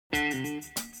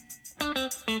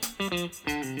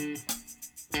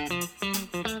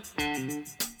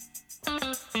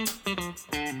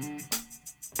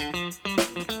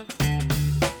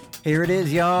Here it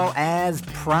is, y'all, as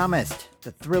promised.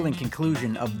 The thrilling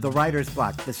conclusion of The Writer's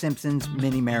Block, The Simpsons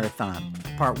Mini Marathon.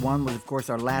 Part 1 was, of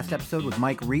course, our last episode with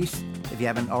Mike Reiss. If you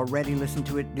haven't already listened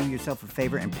to it, do yourself a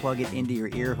favor and plug it into your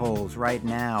ear holes right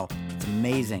now. It's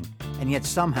amazing. And yet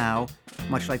somehow,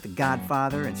 much like The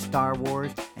Godfather and Star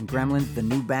Wars and Gremlins, The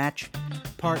New Batch,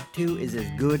 Part 2 is as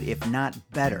good, if not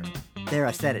better. There,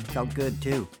 I said it. Felt good,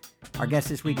 too. Our guest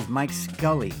this week is Mike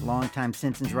Scully, longtime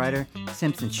Simpsons writer,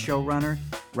 Simpsons showrunner,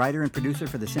 writer and producer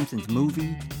for The Simpsons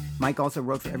movie. Mike also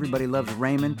wrote for Everybody Loves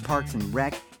Raymond, Parks and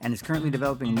Rec, and is currently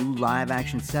developing a new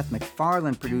live-action Seth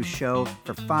MacFarlane-produced show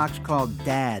for Fox called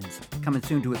Dads, coming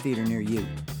soon to a theater near you,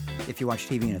 if you watch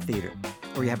TV in a theater,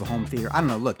 or you have a home theater. I don't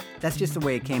know, look, that's just the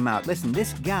way it came out. Listen,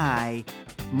 this guy,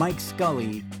 Mike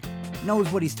Scully,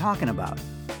 knows what he's talking about,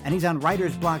 and he's on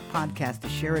Writer's Block podcast to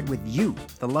share it with you,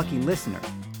 the lucky listener.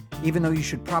 Even though you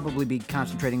should probably be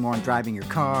concentrating more on driving your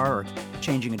car or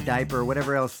changing a diaper or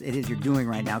whatever else it is you're doing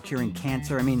right now, curing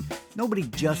cancer. I mean, nobody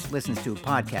just listens to a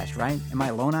podcast, right? Am I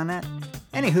alone on that?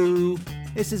 Anywho,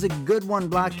 this is a good one,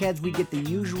 Blockheads. We get the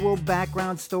usual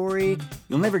background story.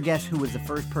 You'll never guess who was the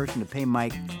first person to pay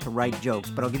Mike to write jokes,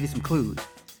 but I'll give you some clues.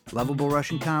 Lovable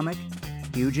Russian comic,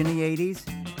 huge in the 80s,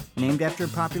 named after a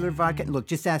popular vodka. Look,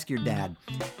 just ask your dad.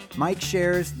 Mike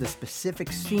shares the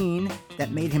specific scene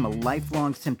that made him a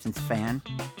lifelong Simpsons fan,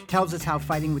 tells us how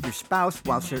fighting with your spouse,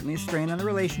 while certainly a strain on the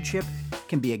relationship,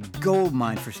 can be a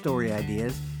goldmine for story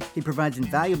ideas. He provides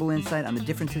invaluable insight on the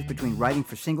differences between writing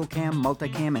for single cam,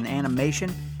 multicam, and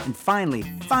animation, and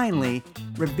finally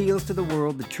reveals to the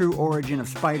world the true origin of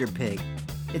Spider-Pig.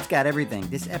 It's got everything.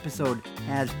 This episode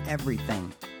has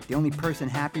everything. The only person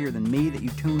happier than me that you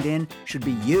tuned in should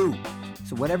be you.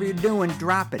 So whatever you're doing,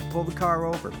 drop it, pull the car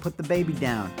over, put the baby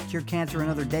down, cure cancer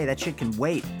another day. That shit can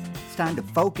wait. It's time to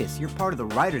focus. You're part of the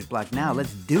Writer's Block now.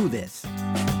 Let's do this. We're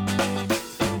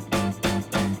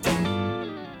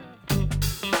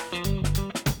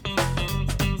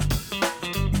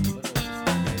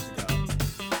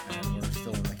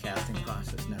still in the casting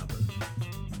process now, but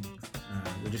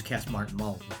we just cast Martin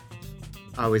Mull.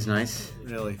 Always nice.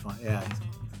 Really fun. Yeah,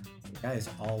 the guy is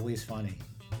always funny.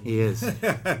 He is.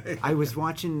 I was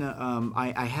watching,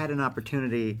 I had an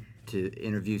opportunity to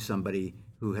interview somebody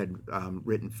who had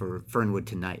written for Fernwood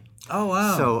Tonight. Oh,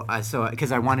 wow. So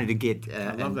because I wanted to get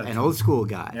an old school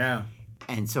guy. Yeah.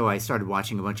 And so I started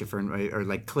watching a bunch of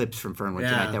clips from Fernwood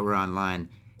Tonight that were online.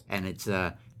 And it's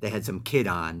they had some kid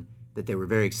on that they were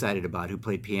very excited about who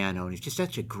played piano, and he's just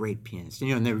such a great pianist.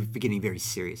 And they were getting very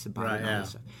serious about it. And all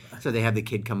this stuff. So they have the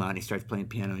kid come out, and he starts playing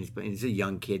piano. He's a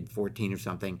young kid, 14 or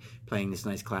something, playing this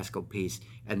nice classical piece.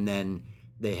 And then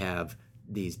they have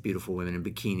these beautiful women in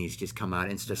bikinis just come out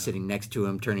and start sitting next to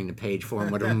him, turning the page for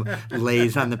him. One of them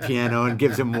lays on the piano and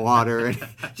gives him water, and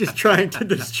just trying to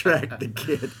distract the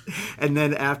kid. And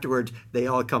then afterwards, they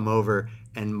all come over,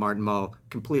 and Martin Mull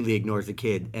completely ignores the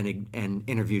kid and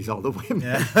interviews all the women.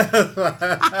 Yeah.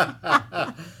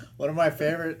 One of my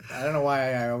favorite, I don't know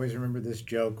why I always remember this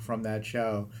joke from that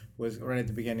show, was right at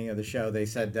the beginning of the show. They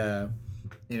said,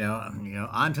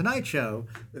 on tonight's show,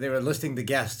 they were listing the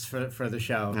guests for the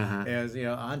show. Uh-huh. It was,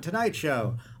 on tonight's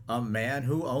show, a man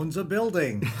who owns a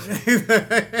building.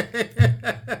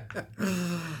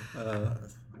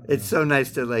 It's so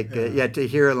nice to to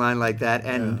hear a line like that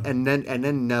and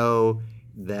then know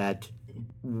that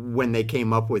when they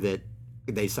came up with it,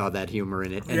 they saw that humor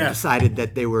in it and decided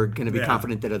that they were going to be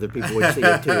confident that other people would see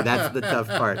it too. That's the tough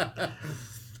part.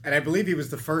 And I believe he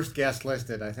was the first guest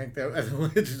listed. I think that,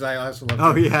 which is I also love.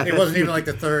 Oh yeah, it wasn't even like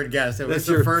the third guest. It was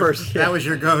the first. That was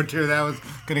your go-to. That was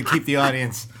going to keep the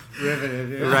audience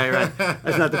riveted. Yeah. Right.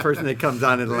 That's not the person that comes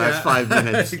on in the last 5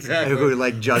 minutes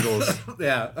who juggles.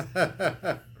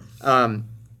 Yeah.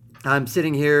 I'm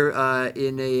sitting here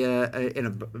in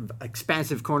a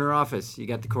expansive corner office. You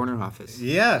got the corner office.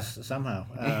 Yes, somehow.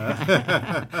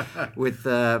 With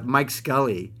Mike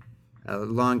Scully, a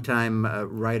longtime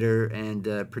writer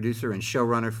and producer and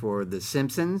showrunner for The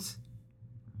Simpsons.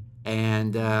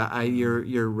 And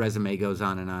your resume goes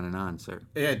on and on and on, sir.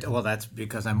 Well, that's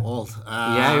because I'm old.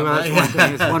 That's one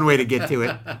thing. It's one way to get to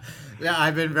it. Yeah,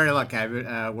 I've been very lucky.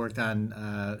 I've worked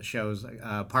on shows like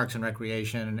Parks and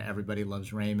Recreation, Everybody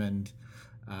Loves Raymond,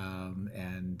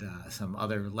 and some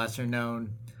other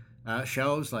lesser-known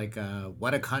shows like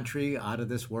What a Country, Out of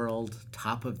This World,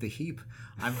 Top of the Heap.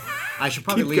 I should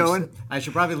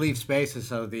probably leave spaces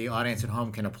so the audience at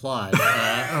home can applaud.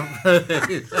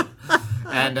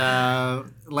 And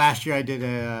last year I did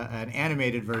an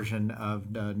animated version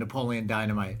of Napoleon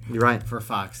Dynamite. You're right. For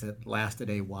Fox that lasted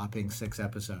a whopping 6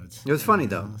 episodes. It was funny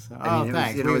though.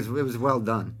 Thanks. It was well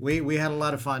done. We had a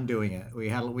lot of fun doing it. We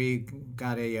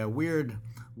got a weird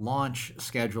launch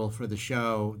schedule for the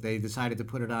show. They decided to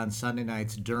put it on Sunday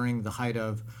nights during the height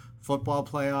of football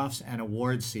playoffs and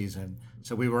awards season.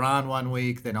 So we were on one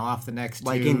week, then off the next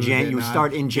like two. You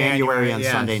start in January on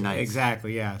Sunday nights.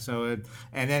 Exactly, yeah.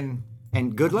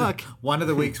 And good luck. One of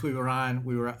the weeks we were on,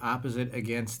 we were opposite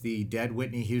against the dead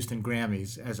Whitney Houston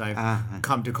Grammys, as I've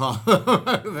come to call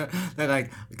them.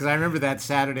 Because I remember that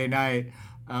Saturday night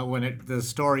when the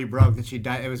story broke that she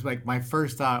died. It was like my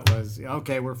first thought was,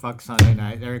 okay, we're fucked Sunday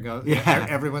night. There you go. Yeah.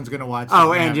 Everyone's gonna watch.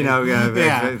 Oh,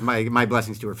 and my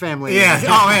blessings to her family. Yeah.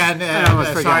 Oh,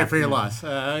 and sorry for your loss.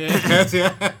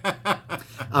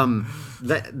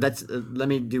 Let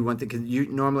me do one thing, because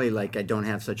normally I don't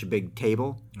have such a big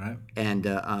table, right?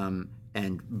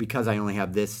 And because I only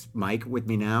have this mic with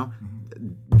me now,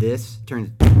 this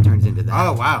turns into that.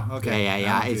 Oh wow! Okay.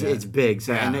 Yeah. It's big,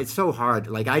 so and it's so hard.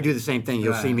 Like I do the same thing.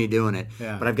 You'll see me doing it,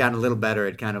 but I've gotten a little better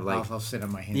at kind of like. I'll sit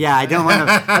on my hands. Yeah, I don't want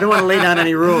to lay down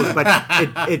any rules, but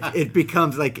it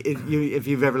becomes like if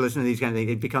you've ever listened to these kind of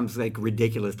things, it becomes like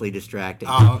ridiculously distracting.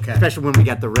 Oh, okay. Especially when we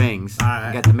got the rings. All right.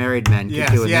 We got the married men keep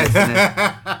doing this.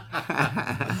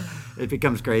 And it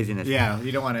becomes craziness. Yeah,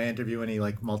 you don't want to interview any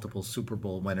multiple Super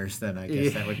Bowl winners. Then I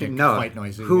guess that would get quite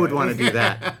noisy. Who would want to do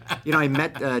that? I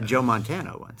met Joe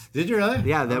Montana once. Did you really?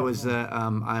 Yeah, that was.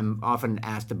 I'm often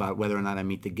asked about whether or not I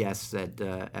meet the guests at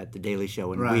the Daily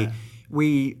Show, and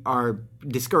we are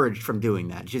discouraged from doing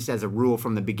that. Just as a rule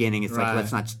from the beginning, it's like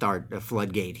let's not start a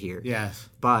floodgate here. Yes.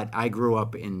 But I grew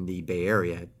up in the Bay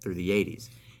Area through the '80s,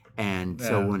 and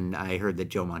so when I heard that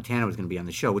Joe Montana was going to be on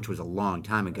the show, which was a long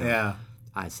time ago,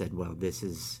 I said, well, this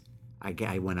is.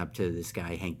 I went up to this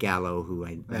guy, Hank Gallo, who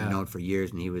I'd known for years,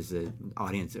 and he was the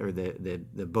audience or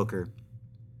the booker.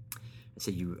 I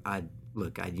said, I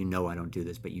don't do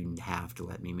this, but you have to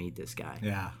let me meet this guy.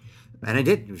 Yeah. And I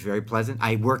did. It was very pleasant.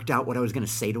 I worked out what I was going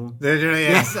to say to him.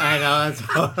 Yes, I know.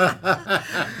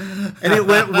 And it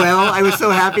went well. I was so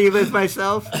happy with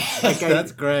myself.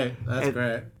 That's great. That's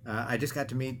great. I just got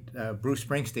to meet Bruce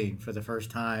Springsteen for the first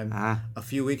time a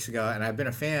few weeks ago, and I've been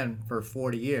a fan for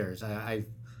 40 years. I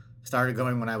started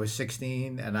going when I was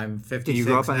 16, and I'm 56 Did you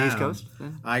grow up on now. the East Coast?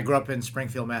 I grew up in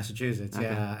Springfield, Massachusetts,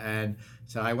 and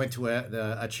so I went to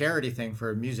a charity thing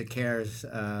for Music Cares,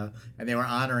 and they were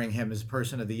honoring him as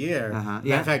Person of the Year.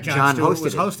 In fact, John Stewart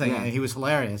was hosting it, and he was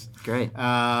hilarious. Great.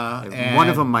 One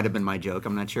of them might have been my joke.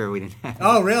 I'm not sure. We didn't have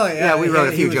Oh, really? Yeah, we wrote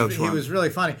a few jokes for him. He was really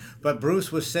funny. But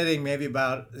Bruce was sitting maybe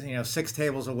about 6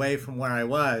 tables away from where I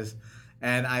was.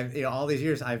 And I've all these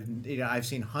years I've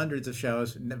seen hundreds of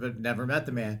shows, never met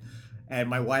the man. And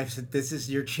my wife said, "This is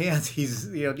your chance. He's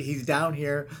down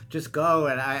here. Just go."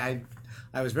 And I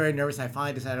was very nervous. I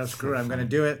finally decided, "Oh, screw it, I'm going to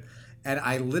do it." And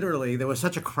I literally, there was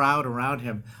such a crowd around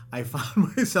him, I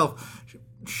found myself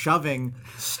shoving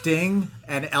Sting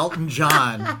and Elton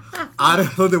John out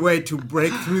of the way to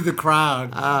break through the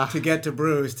crowd to get to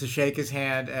Bruce to shake his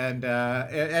hand,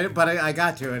 but I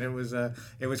got to, and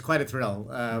it was quite a thrill.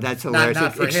 That's hilarious.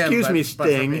 Not for Excuse him, me, but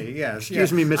Sting. for me. Yes,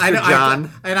 Excuse me, Mr.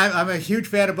 John. I'm a huge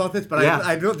fan of both this, but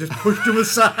I just pushed him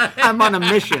aside. I'm on a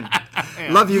mission.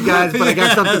 Love you guys, but I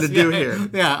got something to do here.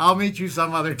 Yeah, I'll meet you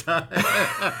some other time.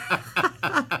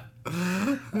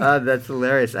 That's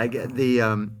hilarious. I get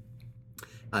the.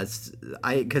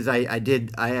 I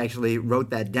actually wrote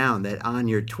that down, that on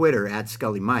your Twitter at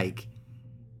Scully Mike,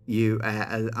 you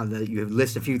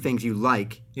list a few things you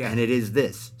like, and it is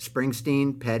this: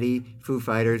 Springsteen, Petty, Foo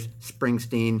Fighters,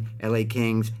 Springsteen, L.A.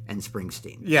 Kings, and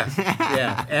Springsteen. Yes,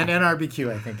 yeah, and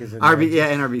NRBQ I think is it.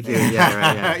 NRBQ, yeah,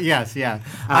 right, yeah. Yes, yeah.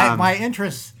 My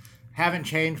interests haven't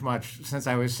changed much since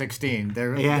I was 16.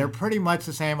 They're pretty much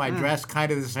the same. I dress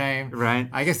kind of the same. Right.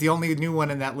 I guess the only new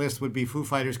one in that list would be Foo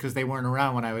Fighters because they weren't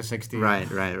around when I was 16. Right.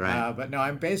 But no,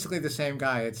 I'm basically the same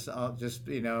guy. It's just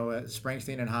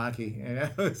Springsteen and hockey.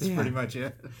 It's pretty much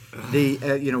it.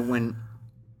 When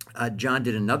John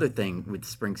did another thing with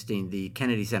Springsteen, the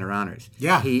Kennedy Center Honors.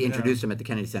 Yeah. He introduced him at the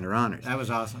Kennedy Center Honors. That was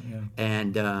awesome.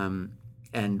 Yeah.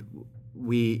 And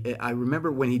I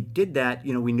remember when he did that,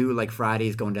 we knew like Friday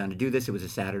is going down to do this. It was a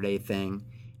Saturday thing.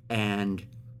 And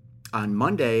on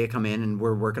Monday I come in and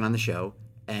we're working on the show,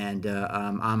 and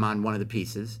I'm on one of the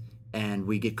pieces, and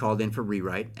we get called in for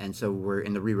rewrite. And so we're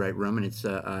in the rewrite room, and it's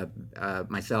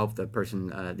myself,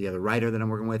 the other writer that I'm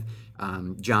working with,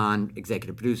 John,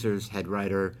 executive producers, head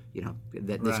writer,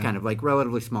 this kind of like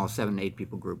relatively small 7, 8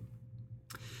 people group.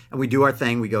 And we do our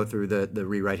thing. We go through the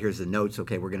rewrite. Here's the notes.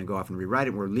 Okay, we're going to go off and rewrite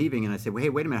it. We're leaving, and I say, well, hey,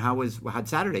 wait a minute. How'd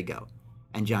Saturday go?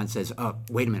 And John says, "Oh,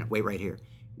 wait a minute, wait right here."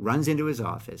 Runs into his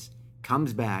office,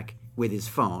 comes back with his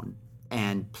phone,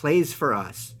 and plays for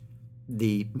us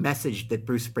the message that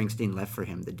Bruce Springsteen left for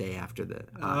him the day after the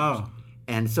honors.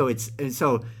 And so it's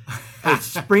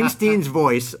Springsteen's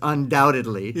voice,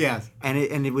 undoubtedly. Yes. And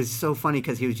it was so funny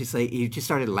because he just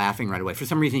started laughing right away. For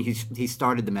some reason, he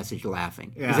started the message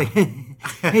laughing. Yeah.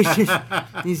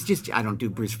 He's just I don't do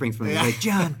Bruce Springsteen. He's like,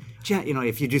 John,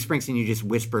 if you do Springsteen, you just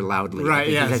whisper loudly. Right.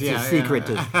 Because Yes. that's the secret.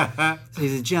 So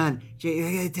he said, John,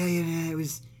 I gotta tell you, man, that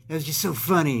was just so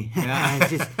funny. I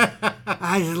just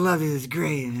love it. It was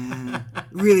great.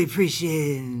 Really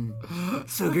appreciate it. And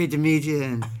so great to meet you.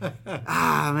 And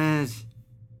man,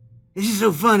 it's just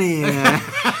so funny.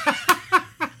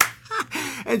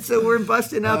 And so we're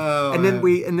busting up, and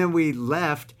then we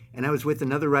left, and I was with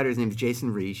another writer. His name is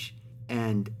Jason Reish,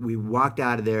 and we walked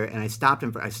out of there, and I stopped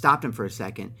him for a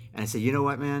second, and I said, you know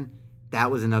what, man,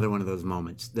 that was another one of those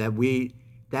moments we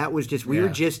were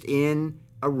just in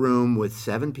a room with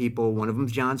 7 people. One of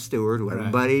them's Jon Stewart, who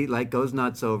everybody goes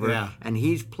nuts over, and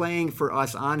he's playing for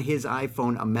us on his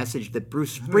iPhone a message that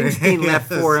Bruce Springsteen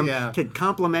left for him to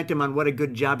compliment him on what a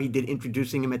good job he did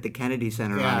introducing him at the Kennedy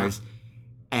Center honors,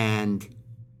 and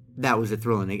that was a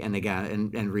thrill. And the guy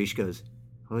and Reish goes,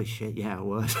 "Holy shit, yeah, it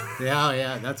was."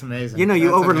 Yeah, that's amazing.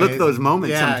 You overlook those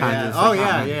moments sometimes.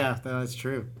 Yeah. That's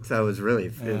true. So it was really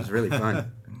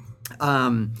fun.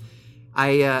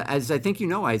 As I think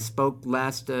I spoke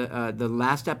the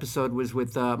last episode was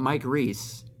with Mike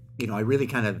Reiss. I really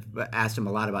kind of asked him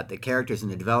a lot about the characters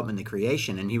and the development and the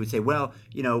creation, and he would say, well,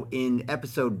 in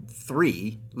episode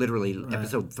 3, literally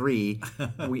episode 3,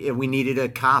 we needed a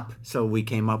cop, so we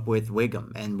came up with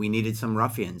Wiggum, and we needed some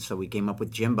ruffians, so we came up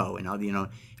with Jimbo, and all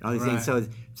these things.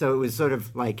 So it was sort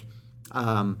of like.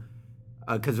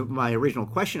 Because my original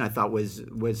question I thought was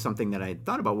something that I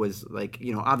thought about was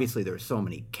obviously there are so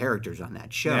many characters on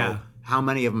that show. Yeah. How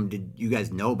many of them did you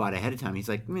guys know about ahead of time? He's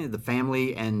like, the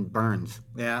family and Burns.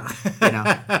 Yeah.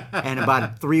 And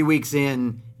about 3 weeks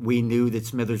in, we knew that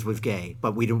Smithers was gay,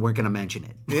 but we weren't going to mention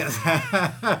it. Yes.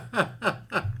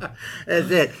 That's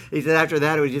it. He said after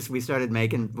that, we started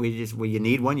making, you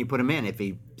need one, you put him in. If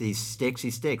he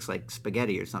sticks, like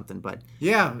spaghetti or something. But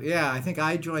Yeah. I think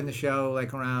I joined the show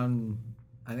around,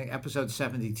 I think episode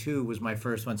 72 was my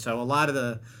first one. So a lot of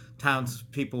the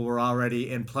townspeople were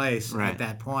already in place at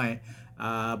that point.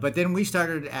 But then we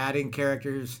started adding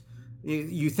characters.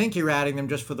 You think you're adding them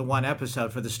just for the one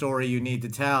episode, for the story you need to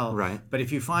tell. Right. But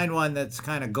if you find one that's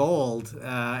kind of gold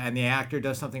and the actor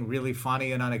does something really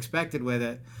funny and unexpected with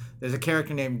it, there's a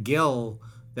character named Gil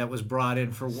that was brought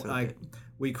in for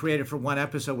we created for one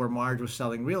episode where Marge was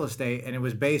selling real estate, and it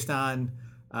was based on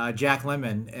Jack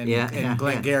Lemmon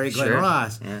and Gary Glenn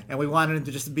Ross. Yeah. And we wanted him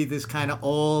to just be this kind of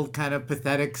old, kind of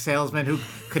pathetic salesman who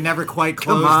could never quite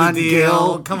close the deal.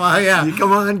 Gil. Come on, yeah.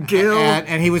 Come on, Gil.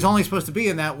 And he was only supposed to be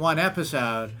in that one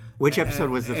episode. Which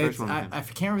episode was the first one? I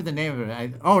can't remember the name of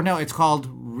it. It's called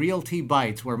Realty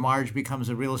Bites, where Marge becomes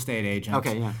a real estate agent.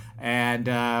 Okay, yeah.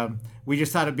 And we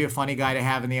just thought it'd be a funny guy to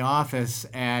have in the office.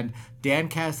 And Dan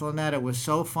Castellaneta was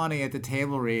so funny at the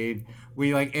table read.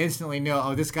 We instantly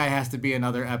knew, this guy has to be in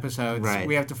other episodes. Right.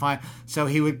 We have to find. So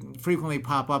he would frequently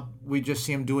pop up. We'd just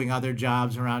see him doing other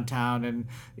jobs around town, and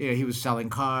he was selling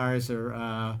cars, or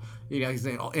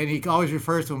and he always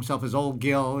refers to himself as Old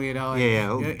Gil. Old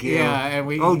Gil. Yeah,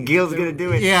 and Old Gil's gonna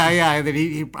do it. Yeah. And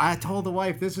then I told the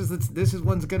wife, this is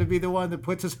one's gonna be the one that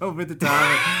puts us over the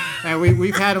top. And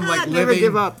we've had him living. Never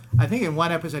give up. I think in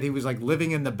one episode he was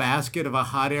living in the basket of a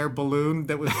hot air balloon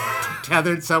that was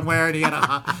tethered somewhere, and he had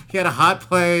a hot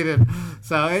plate, and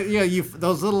so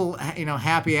those little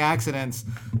happy accidents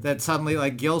that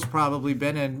suddenly Gil's probably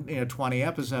been in 20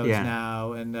 episodes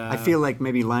now, and I feel like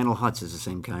maybe Lionel Hutz is the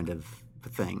same kind of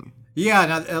thing. Yeah,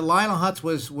 now Lionel Hutz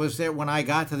was there when I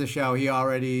got to the show. He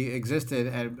already existed,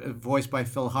 and voiced by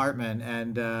Phil Hartman,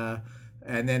 and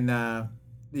then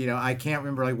I can't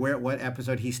remember what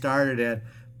episode he started it.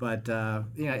 But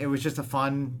it was just a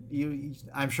fun.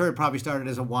 I'm sure it probably started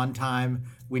as a one-time.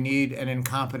 We need an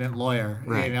incompetent lawyer,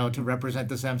 to represent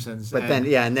The Simpsons. But then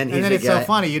it's so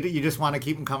funny. You just want to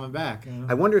keep him coming back.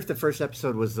 I wonder if the first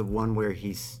episode was the one where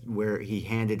he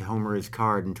handed Homer his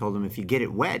card and told him if you get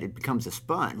it wet, it becomes a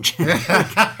sponge.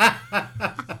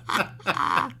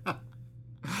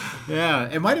 Yeah,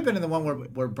 it might have been in the one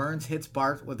where Burns hits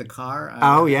Bart with the car.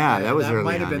 That was early on. That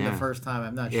might have been the first time.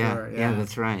 I'm not sure. Yeah,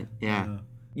 that's right. Yeah.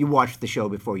 You watched the show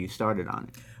before you started on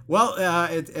it. Well,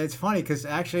 it's funny because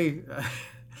actually,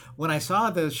 when I saw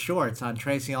those shorts on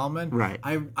Tracy Ullman, Right.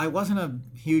 I wasn't a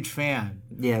huge fan.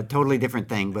 Yeah, totally different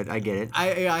thing, but I get it.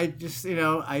 I just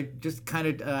I just kind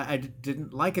of I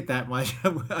didn't like it that much.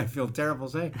 I feel terrible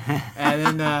saying.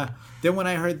 And then when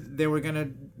I heard they were gonna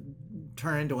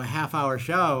turn into a half-hour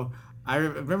show, I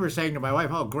remember saying to my wife,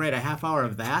 "Oh, great, a half hour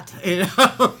of that!"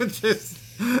 Just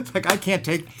like I can't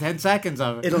take 10 seconds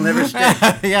of it. It'll never stick.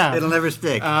 Yeah, It'll never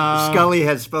stick. Scully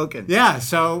has spoken. Yeah.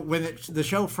 So when the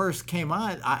show first came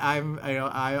on,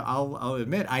 I'll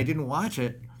admit I didn't watch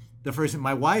it. The first,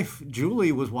 my wife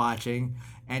Julie was watching,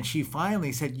 and she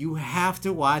finally said, "You have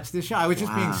to watch this show." I was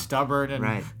just being stubborn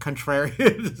and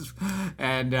contrarian,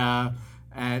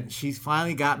 and she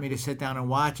finally got me to sit down and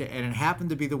watch it. And it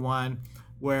happened to be the one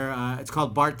where it's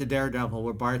called Bart the Daredevil,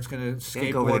 where Bart's going to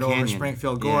skateboard over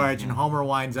Springfield Gorge, and Homer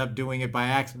winds up doing it by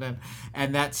accident.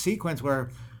 And that sequence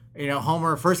where,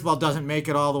 Homer, first of all, doesn't make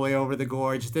it all the way over the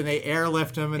gorge. Then they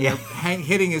airlift him, and they're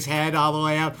hitting his head all the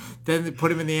way up. Then they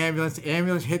put him in the ambulance. The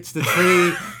ambulance hits the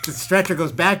tree. The stretcher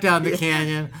goes back down the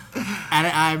canyon.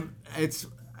 And it's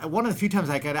one of the few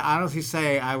times I can honestly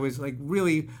say I was like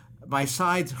really, my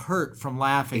sides hurt from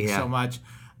laughing so much.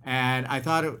 And I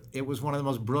thought it was one of the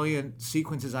most brilliant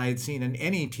sequences I had seen in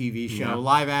any TV show,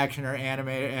 live action or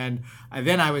animated. And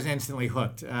then I was instantly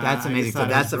hooked. That's amazing. So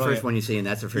that's the first one you see, and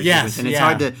that's the first sequence. And it's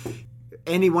hard to...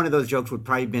 Any one of those jokes would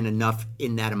probably have been enough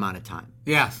in that amount of time.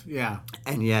 Yes, yeah.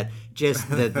 And yet, just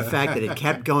the fact that it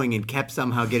kept going and kept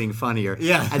somehow getting funnier.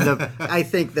 Yeah. And I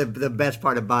think the best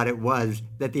part about it was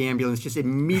that the ambulance just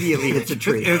immediately hits a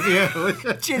tree.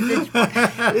 It's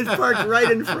parked right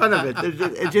in front of it.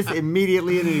 It just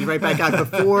immediately, and he's right back out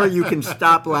before you can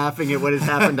stop laughing at what has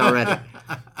happened already.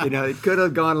 It could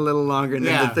have gone a little longer, and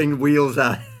then the thing wheels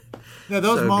out. No,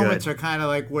 those moments are kind of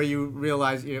like where you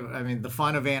realize, the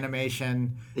fun of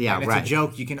animation. Yeah, and it's a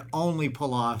joke you can only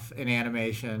pull off in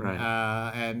animation.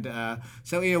 Right.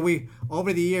 So we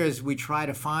over the years we try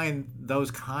to find those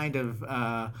kind of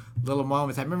little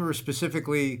moments. I remember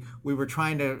specifically we were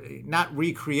trying to not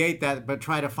recreate that, but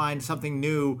try to find something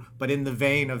new, but in the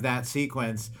vein of that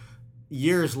sequence.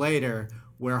 Years later,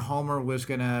 where Homer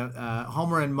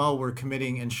and Moe were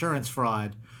committing insurance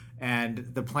fraud.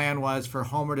 And the plan was for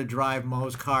Homer to drive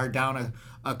Moe's car down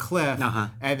a cliff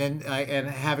and then and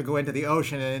have it go into the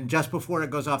ocean. And then just before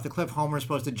it goes off the cliff, Homer's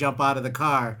supposed to jump out of the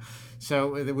car.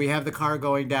 So we have the car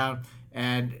going down,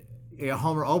 and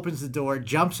Homer opens the door,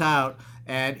 jumps out,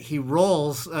 and he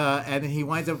rolls, and he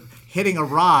winds up hitting a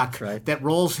rock that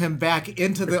rolls him back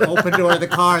into the open door of the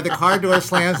car. The car door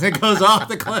slams and it goes off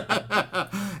the cliff.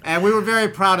 And we were very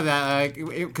proud of that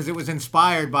because it was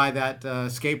inspired by that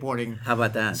skateboarding. How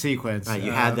about that sequence? Right,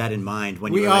 you had that in mind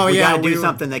when you were like, we got to do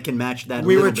something that can match that.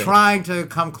 We were trying to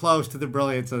come close to the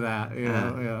brilliance of that,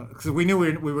 because we knew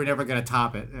we were never going to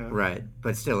top it. Right,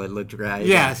 but still, it looked great.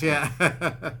 Yes, yeah.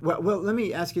 well, let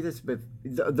me ask you this: but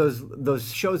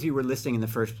those shows you were listing in the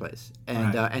first place,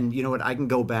 and you know what? I can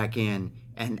go back in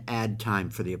and add time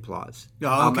for the applause.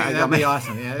 Oh, okay, that'd be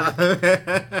awesome. Yeah.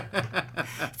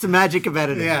 It's the magic of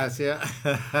editing. Yes, yeah.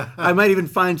 I might even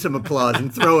find some applause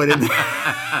and throw it in there.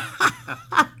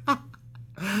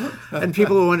 And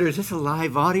people will wonder, is this a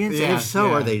live audience? And if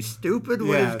so, are they stupid?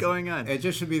 What is going on? It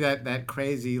just should be that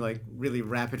crazy, like, really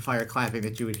rapid-fire clapping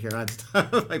that you would hear on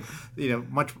stuff. Like,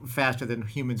 much faster than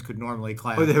humans could normally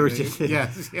clap. Or they were just...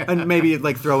 And maybe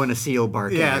like throw in a seal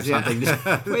barking or something. Just,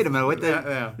 wait a minute, what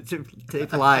the... It's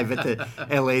taped live at the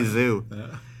L.A. Zoo.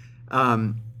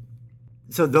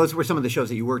 So those were some of the shows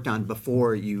that you worked on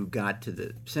before you got to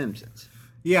The Simpsons.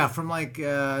 Yeah, from like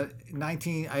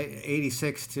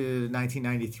 1986 to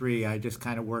 1993, I just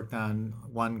kind of worked on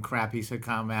one crappy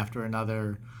sitcom after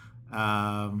another, but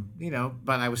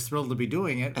I was thrilled to be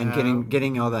doing it. And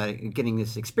getting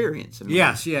this experience.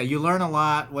 Yes, yeah, you learn a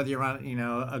lot, whether you're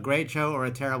on, a great show or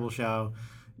a terrible show.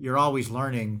 You're always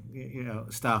learning,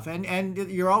 stuff, and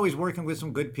you're always working with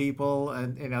some good people,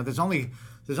 and there's only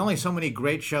so many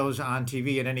great shows on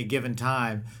TV at any given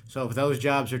time. So if those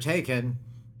jobs are taken,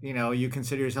 you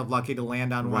consider yourself lucky to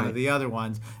land on one of the other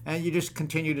ones, and you just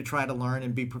continue to try to learn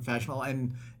and be professional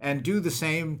and do the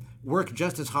same work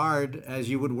just as hard as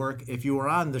you would work if you were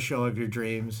on the show of your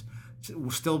dreams.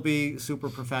 Still be super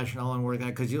professional and work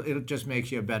that, because it just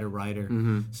makes you a better writer.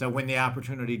 Mm-hmm. So when the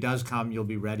opportunity does come, you'll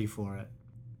be ready for it.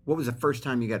 What was the first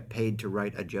time you got paid to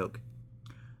write a joke?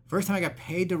 First time I got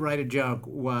paid to write a joke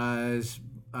was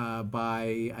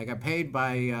I got paid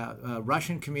by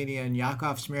Russian comedian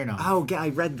Yakov Smirnoff. Oh, I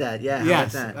read that. Yeah.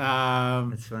 Yes. How about that?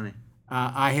 That's funny.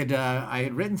 I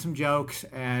had written some jokes,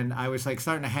 and I was like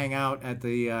starting to hang out at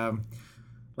the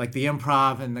like the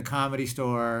Improv and the Comedy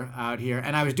Store out here,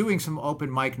 and I was doing some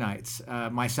open mic nights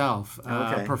myself,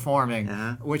 performing,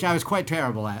 which I was quite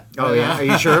terrible at. Oh yeah, are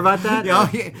you sure about that?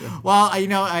 Well,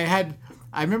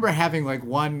 I remember having like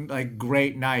one like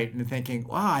great night and thinking,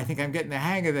 wow, I think I'm getting the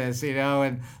hang of this,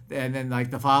 and then like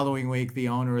the following week, the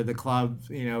owner of the club,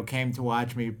 came to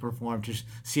watch me perform to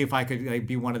see if I could like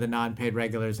be one of the non-paid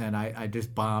regulars, and I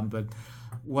just bombed, but.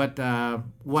 What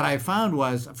I found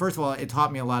was, first of all, it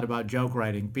taught me a lot about joke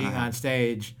writing. Being on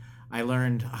stage, I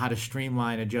learned how to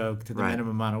streamline a joke to the minimum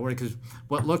amount of work, because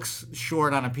what looks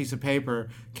short on a piece of paper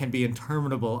can be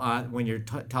interminable when you're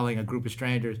telling a group of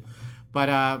strangers.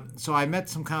 But so I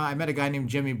met a guy named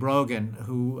Jimmy Brogan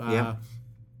who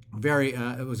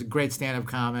it was a great stand-up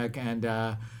comic, and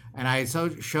I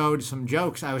showed some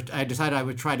jokes. I decided I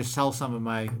would try to sell some of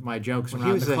my jokes around the club.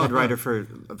 He was the head writer for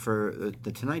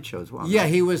the Tonight Show as well. Yeah,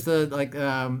 right? He was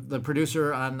the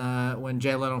producer on when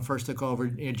Jay Leno first took over.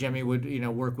 Jimmy would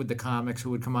work with the comics who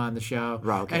would come on the show,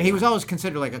 and he was always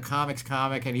considered like a comics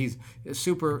comic. And he's a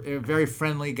very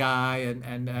friendly guy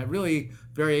and really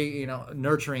very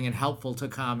nurturing and helpful to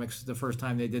comics the first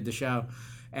time they did the show.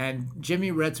 And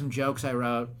Jimmy read some jokes I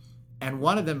wrote. And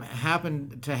one of them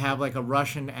happened to have like a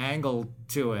Russian angle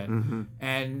to it,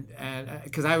 and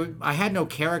because I had no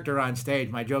character on stage,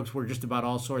 my jokes were just about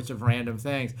all sorts of random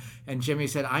things. And Jimmy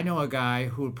said, "I know a guy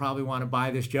who would probably want to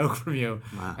buy this joke from you."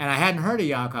 Wow. And I hadn't heard of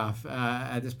Yakov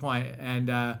at this point,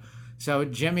 and so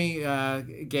Jimmy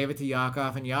gave it to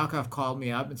Yakov, and Yakov called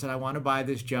me up and said, "I want to buy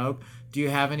this joke. Do you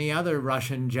have any other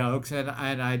Russian jokes?" And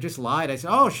I just lied. I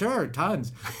said, "Oh, sure,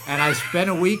 tons." And I spent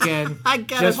a weekend. I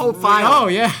got a whole file. Oh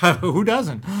yeah, who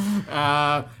doesn't?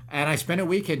 And I spent a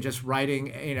weekend just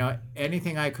writing,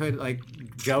 anything I could, like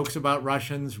jokes about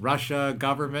Russians, Russia,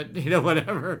 government,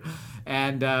 whatever,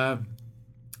 and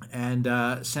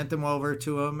sent them over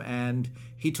to him. And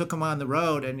he took them on the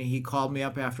road, and he called me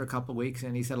up after a couple of weeks,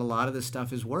 and he said, "A lot of this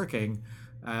stuff is working.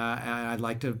 I'd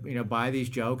like to, buy these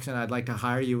jokes, and I'd like to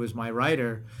hire you as my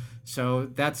writer." So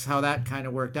that's how that kind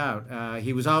of worked out.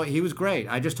 He was great.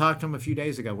 I just talked to him a few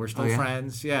days ago. We're still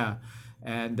friends, yeah.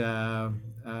 And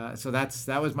so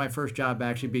that was my first job,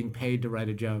 actually being paid to write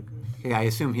a joke. Yeah, I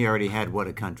assume he already had What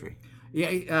a Country.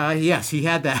 Yeah, yes, he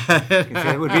had that.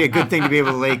 It would be a good thing to be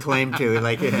able to lay claim to.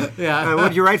 Like, what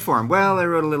did you write for him? Well, I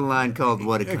wrote a little line called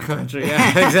 "What a Country."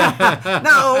 Yeah, exactly.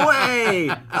 No way!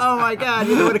 Oh my God,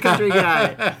 you're the What a Country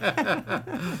guy.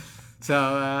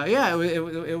 So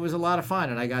it was a lot of fun,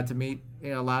 and I got to meet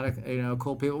a lot of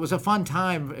cool people. It was a fun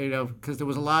time, because there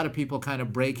was a lot of people kind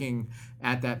of breaking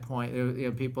at that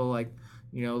point. People like.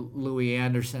 Louis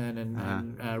Anderson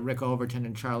and Rick Overton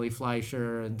and Charlie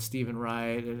Fleischer and Stephen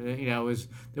Wright. And,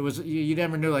 you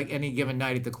never knew like any given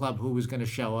night at the club who was going to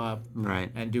show up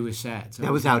and do a set. So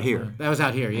that was out here. That was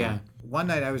out here, yeah. One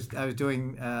night I was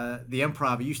doing the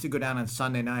Improv. It used to go down on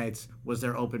Sunday nights, was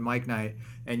their open mic night,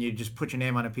 and you just put your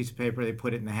name on a piece of paper, they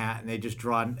put it in the hat, and they just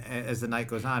draw as the night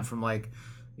goes on from like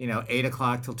 8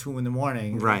 o'clock till 2 in the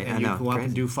morning. Right, and you go up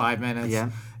and do 5 minutes.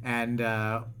 Yeah. And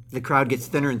the crowd gets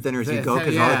thinner and thinner as you go,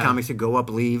 because all the comics that go up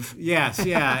leave. Yes,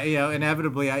 yeah.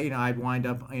 Inevitably, I'd wind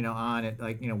up, on at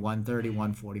like 1:30,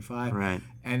 1:45. Right.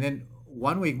 And then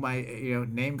one week, my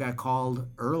name got called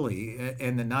early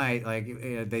in the night.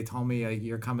 Like they told me,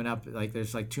 you're coming up. Like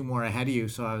there's like 2 more ahead of you.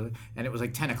 So and it was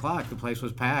like 10 o'clock. The place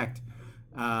was packed.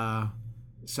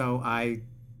 So I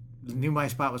knew my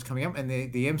spot was coming up, and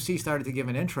the MC started to give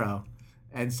an intro.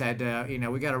 And said,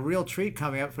 we got a real treat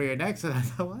coming up for you next. And I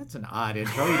thought, well, that's an odd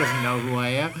intro. He doesn't know who I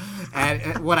am.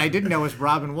 And what I didn't know was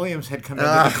Robin Williams had come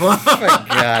into the club. For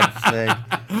God's sake.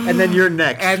 And then you're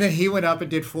next. And then he went up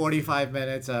and did 45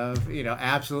 minutes of,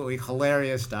 absolutely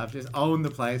hilarious stuff. Just owned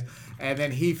the place. And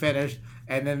then he finished.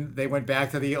 And then they went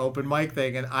back to the open mic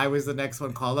thing, and I was the next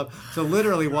one called up. So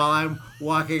literally, while I'm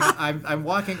walking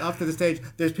up to the stage,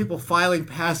 there's people filing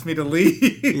past me to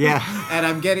leave. Yeah. And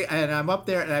I'm up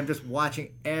there, and I'm just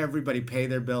watching everybody pay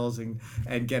their bills and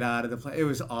get out of the place. It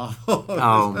was awful.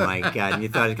 Oh my God! And you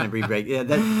thought it was going to be great. Yeah,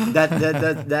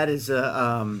 that is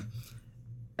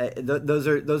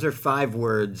those are 5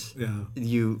 words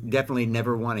you definitely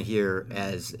never want to hear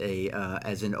as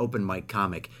an open mic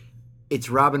comic. It's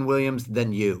Robin Williams,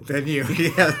 then you. Then you,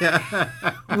 yeah.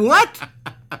 What?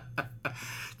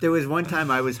 There was one time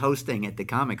I was hosting at the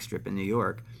Comic Strip in New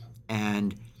York,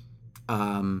 and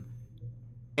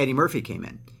Eddie Murphy came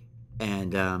in.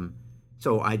 And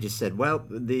so I just said, well,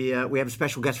 we have a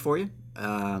special guest for you.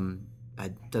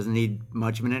 It doesn't need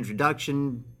much of an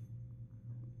introduction.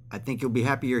 I think you'll be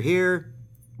happy you're here.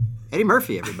 Eddie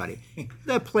Murphy, everybody.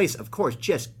 The place, of course,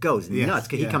 just goes nuts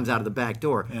because he comes out of the back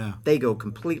door. Yeah. They go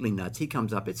completely nuts. He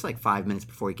comes up. It's like 5 minutes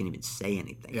before he can even say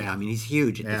anything. Yeah. I mean, he's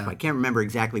huge at this point. I can't remember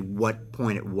exactly what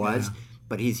point it was,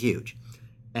 but he's huge.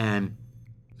 And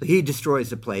so he destroys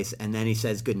the place, and then he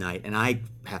says goodnight, and I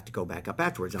have to go back up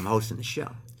afterwards. I'm hosting the show.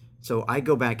 So I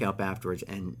go back up afterwards,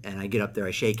 and I get up there.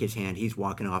 I shake his hand. He's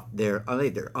walking off. They're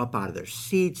up out of their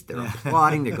seats. They're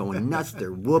applauding. They're going nuts.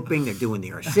 They're whooping. They're doing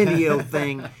the Arsenio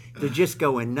thing. They're just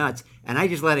going nuts. And I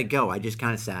just let it go. I just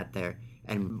kind of sat there.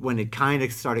 And when it kind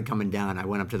of started coming down, I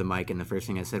went up to the mic, and the first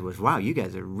thing I said was, "Wow, you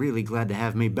guys are really glad to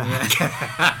have me back."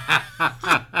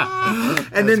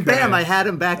 And then, bam, I had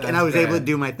him back, and I was able to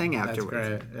do my thing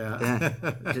afterwards.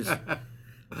 That's great.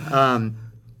 Yeah.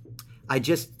 I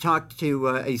just talked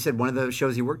to, he said one of the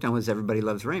shows he worked on was Everybody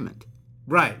Loves Raymond.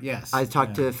 Right, yes. I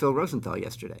talked to Phil Rosenthal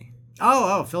yesterday.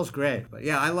 Oh, Phil's great. But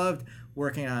yeah, I loved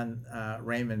working on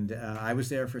Raymond. I was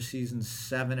there for seasons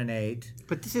 7 and 8.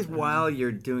 But this is while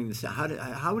you're doing this.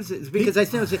 How is it? Because I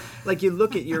know, like, you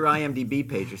look at your IMDb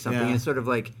page or something, and it's sort of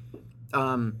like,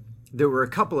 there were a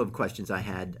couple of questions I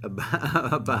had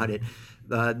about it.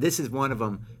 This is one of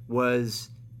them, was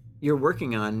you're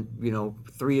working on,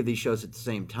 3 of these shows at the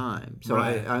same time. So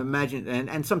right. I imagine,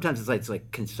 and sometimes it's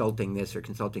like consulting this or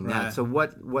consulting that. Right. So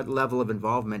what level of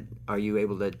involvement are you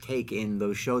able to take in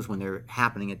those shows when they're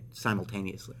happening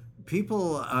simultaneously?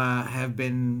 People have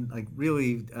been like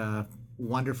really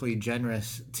wonderfully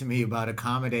generous to me about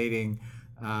accommodating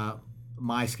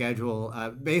my schedule.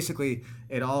 Basically,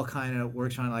 it all kind of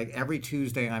works on like every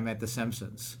Tuesday I'm at The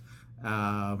Simpsons.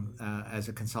 As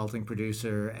a consulting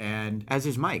producer, and as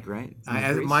is Mike, right?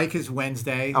 Mike is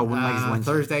Wednesday. Oh, Mike is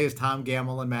Wednesday. Thursday is Tom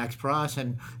Gamble and Max Pross,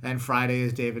 and Friday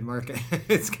is David Merkin.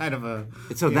 It's kind of a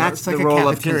that's the like role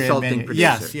of consulting producer.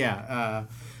 Yes, yeah,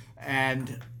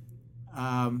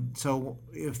 so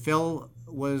Phil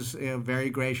was very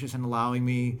gracious in allowing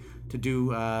me to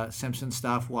do Simpson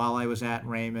stuff while I was at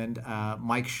Raymond.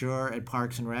 Mike Schur at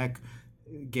Parks and Rec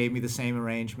gave me the same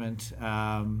arrangement.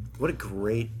 What a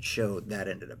great show that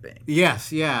ended up being.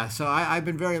 Yes, yeah. So I've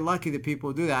been very lucky that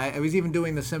people do that. I was even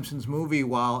doing the Simpsons movie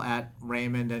while at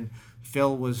Raymond, and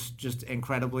Phil was just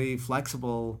incredibly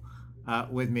flexible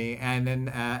with me. And then,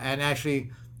 and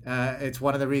actually, it's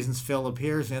one of the reasons Phil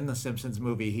appears in the Simpsons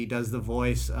movie. He does the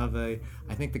voice of I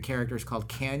think the character is called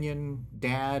Canyon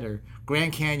Dad or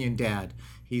Grand Canyon Dad.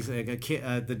 He's like a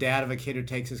kid, the dad of a kid who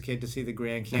takes his kid to see the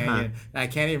Grand Canyon. I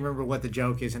can't even remember what the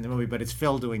joke is in the movie, but it's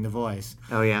Phil doing the voice.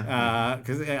 Oh yeah.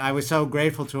 Because I was so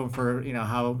grateful to him for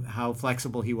how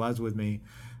flexible he was with me.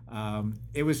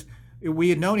 We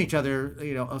had known each other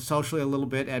socially a little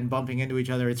bit and bumping into each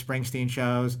other at Springsteen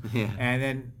shows. Yeah. And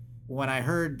then when I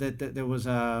heard that there was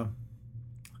an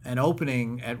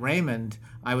opening at Raymond,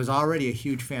 I was already a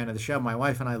huge fan of the show. My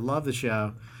wife and I love the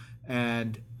show,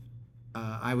 and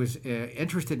I was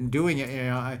interested in doing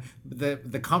it.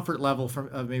 The comfort level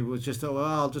of me was just,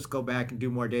 I'll just go back and do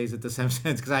more days at The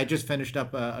Simpsons, because I just finished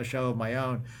up a show of my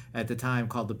own at the time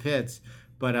called The Pits.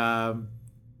 But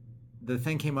the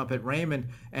thing came up at Raymond,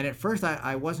 and at first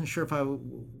I wasn't sure if I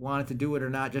wanted to do it or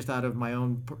not, just out of my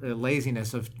own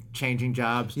laziness of changing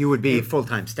jobs. You would be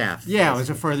full-time staff. Yeah, it was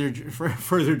a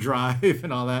further drive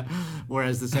and all that,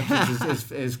 whereas The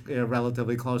Simpsons is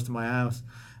relatively close to my house.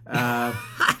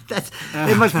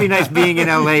 It must be nice being in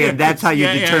LA, and that's how you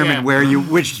determine where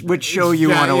which show you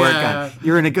want to work on.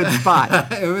 You're in a good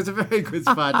spot. It was a very good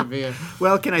spot to be in.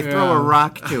 Well, can I throw a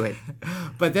rock to it?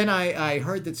 But then I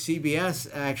heard that CBS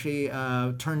actually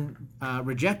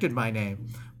rejected my name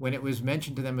when it was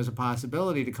mentioned to them as a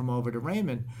possibility to come over to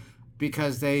Raymond,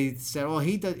 because they said, well,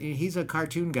 he's a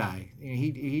cartoon guy.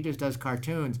 He just does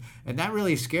cartoons. And that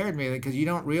really scared me, because you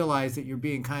don't realize that you're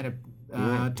being kind of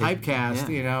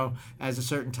typecast, as a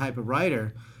certain type of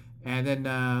writer. And then,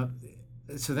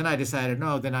 so then I decided,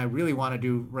 no, then I really want to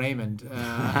do Raymond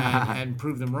and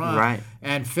prove them wrong. Right.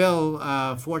 And Phil,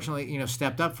 fortunately,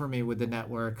 stepped up for me with the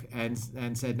network and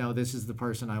said, no, this is the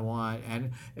person I want.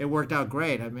 And it worked out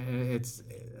great. I mean,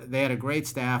 they had a great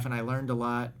staff, and I learned a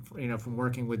lot, from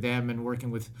working with them and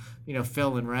working with,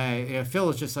 Phil and Ray. Phil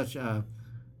is just such a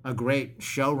great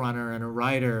showrunner and a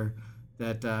writer.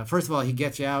 That first of all, he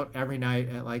gets you out every night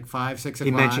at like 5, 6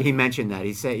 o'clock. He mentioned that.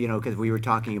 He said, because we were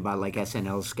talking about like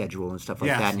SNL's schedule and stuff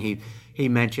like that, and he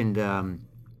mentioned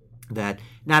that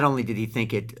not only did he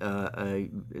think it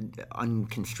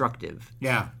unconstructive,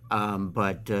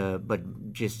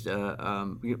 but just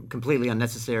completely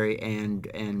unnecessary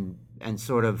and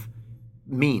sort of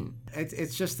mean.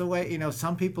 it's just the way,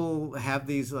 some people have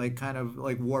these like kind of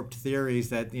like warped theories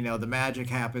that the magic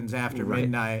happens after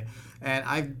midnight, and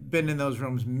I've been in those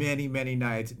rooms many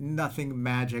nights. Nothing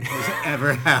magic has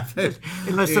ever happened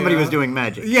unless somebody was doing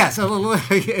magic. Yes,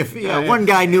 one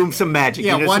guy knew some magic.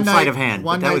 Yeah, one night, sleight of hand.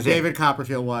 One night David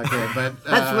Copperfield walked in, but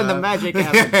that's when the magic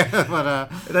happened.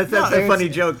 That's a funny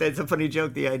joke. That's a funny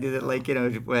joke. The idea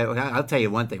that well, I'll tell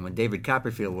you one thing: when David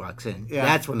Copperfield walks in,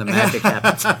 that's when the magic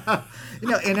happens.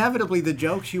 Inevitably, the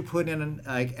jokes you put in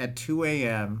like at 2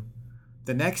 a.m.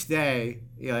 the next day,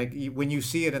 when you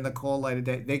see it in the cold light of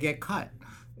day, they get cut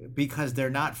because they're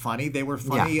not funny. They were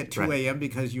funny at 2 a.m.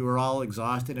 because you were all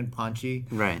exhausted and punchy.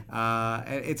 Right.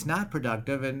 It's not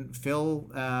productive. And Phil,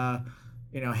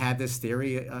 had this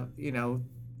theory.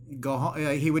 Go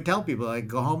home. He would tell people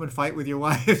go home and fight with your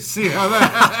wives. We're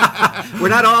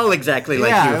not all exactly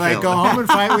like you, Phil. Go home and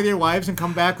fight with your wives and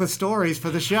come back with stories for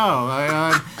the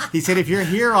show. He said, if you're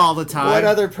here all the time, what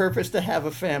other purpose to have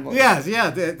a family? Yes, yeah,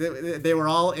 they were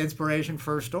all inspiration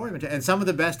for story material, and some of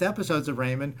the best episodes of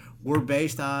Raymond were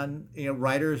based on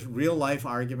writers' real life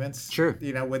arguments. Sure.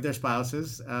 With their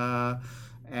spouses,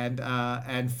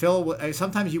 and Phil.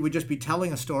 Sometimes you would just be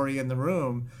telling a story in the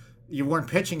room. You weren't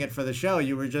pitching it for the show.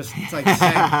 You were just saying something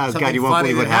God, you won't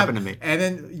funny believe what happened to me. And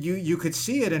then you could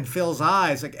see it in Phil's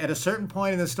eyes. Like at a certain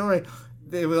point in the story,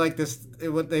 they were like this. They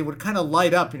would kind of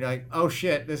light up, and you're like, "Oh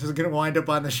shit, this is gonna wind up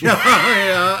on the show."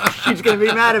 She's gonna be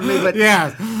mad at me, but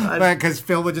because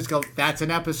Phil would just go, "That's an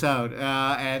episode,"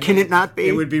 and can it not be?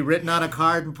 It would be written on a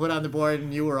card and put on the board,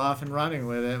 and you were off and running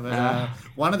with it. But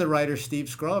one of the writers, Steve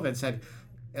Scroven, said.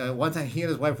 One time he and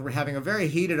his wife were having a very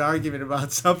heated argument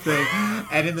about something,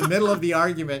 and in the middle of the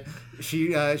argument, she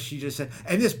just said,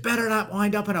 "And this better not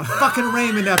wind up in a fucking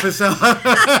Raymond episode."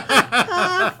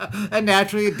 And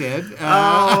naturally it did.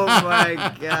 Oh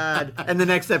my God. And the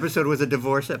next episode was a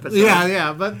divorce episode.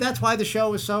 Yeah, but that's why the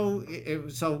show was so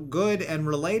good and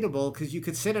relatable, because you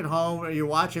could sit at home or you're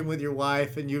watching with your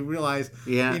wife and you realize,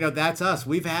 that's us.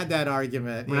 We've had that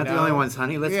argument. We're not the only ones,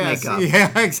 honey. Let's make up.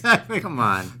 Yeah, exactly. Come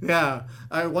on. Yeah.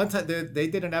 One time they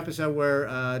did an episode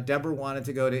where Deborah wanted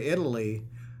to go to Italy,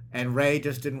 and Ray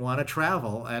just didn't want to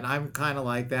travel, and I'm kind of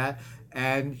like that.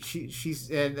 And she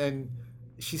said,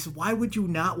 "Why would you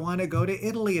not want to go to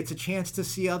Italy? It's a chance to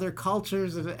see other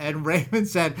cultures." And Raymond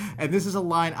said, and this is a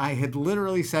line I had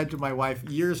literally said to my wife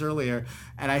years earlier,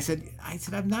 and I said,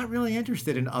 "I'm not really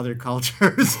interested in other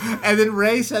cultures." And then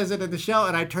Ray says it in the show,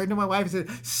 and I turned to my wife and said,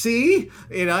 "See?"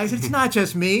 I said, "It's not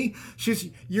just me.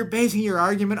 You're basing your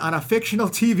argument on a fictional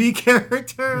TV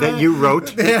character that you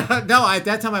wrote." Yeah, no, at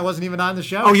that time I wasn't even on the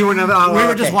show. Oh, you were never. We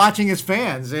were just watching as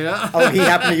fans. Oh, he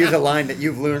happened to use a line that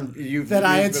you've learned. That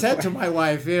I had said to my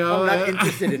wife. I'm not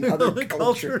interested in other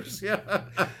cultures. Yeah.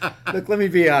 Look, let me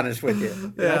be honest with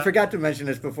you. Yeah. I forgot to mention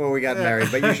this before we got married,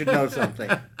 but you should know something.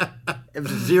 It was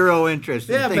zero interest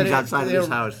in things outside of this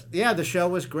house. Yeah, the show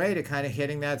was great at kind of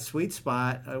hitting that sweet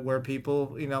spot where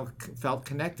people, felt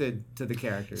connected to the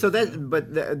characters. So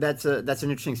that's an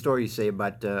interesting story you say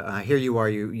about here you are.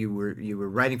 You were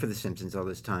writing for The Simpsons all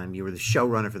this time. You were the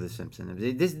showrunner for The Simpsons.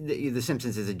 The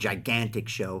Simpsons is a gigantic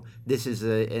show. This is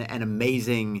an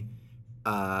amazing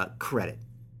credit.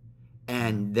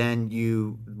 And then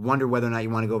you wonder whether or not you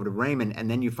want to go over to Raymond, and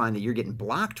then you find that you're getting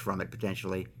blocked from it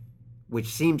potentially, which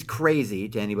seems crazy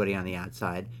to anybody on the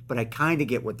outside, but I kind of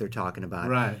get what they're talking about.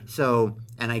 Right. So,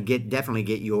 and I definitely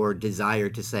get your desire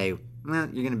to say, well,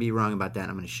 you're going to be wrong about that,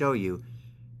 and I'm going to show you.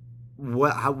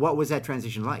 What was that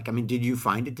transition like? I mean, did you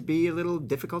find it to be a little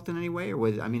difficult in any way, or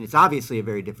it's obviously a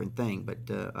very different thing, but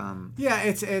yeah,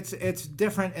 it's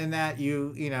different in that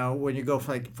when you go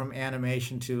from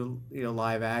animation to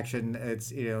live action,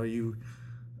 it's you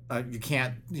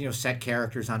can't set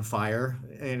characters on fire,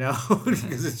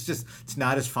 because it's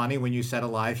not as funny when you set a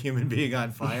live human being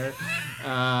on fire,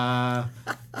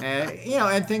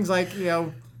 and things like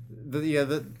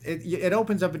it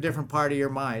opens up a different part of your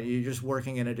mind. You're just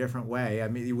working in a different way. I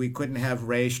mean, we couldn't have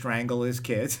Ray strangle his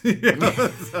kids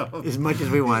so, as much as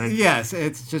we wanted. Yes,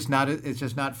 it's just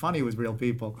not funny with real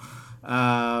people.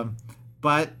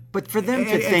 But for them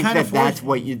to think that's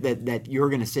what that you're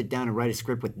going to sit down and write a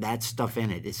script with that stuff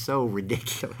in it is so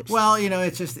ridiculous. Well,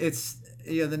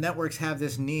 the networks have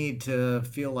this need to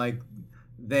feel like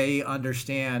they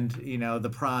understand, the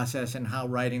process and how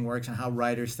writing works and how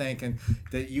writers think, and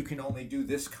that you can only do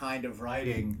this kind of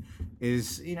writing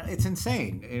is, it's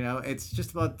insane. It's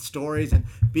just about stories and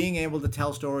being able to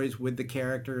tell stories with the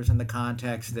characters and the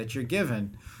context that you're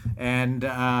given. And,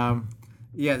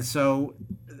 so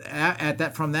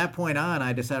from that point on,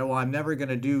 I decided, well, I'm never going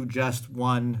to do just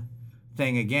one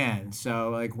thing again.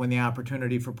 So like when the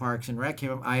opportunity for Parks and Rec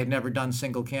came up, I had never done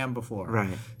single cam before.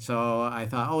 Right. So I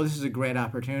thought, oh, this is a great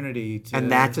opportunity to.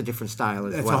 And that's a different style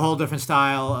as well. It's a whole different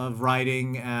style of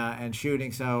writing and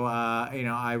shooting. So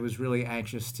I was really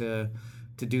anxious to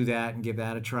do that and give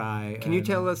that a try. Can you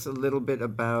tell us a little bit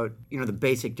about the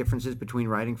basic differences between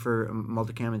writing for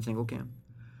multicam and single cam?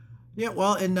 Yeah,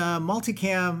 well, in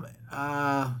multicam,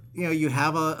 you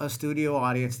have a studio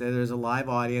audience there. There's a live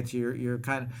audience. You're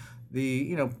kind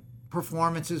of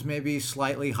performances may be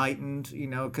slightly heightened,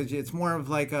 because it's more of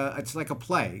like it's like a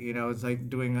play. It's like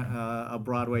doing a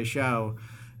Broadway show.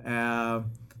 So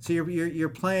you're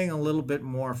playing a little bit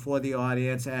more for the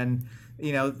audience, and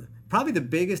probably the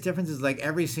biggest difference is like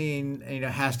every scene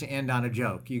has to end on a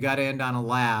joke. You got to end on a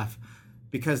laugh,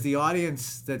 because the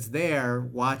audience that's there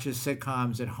watches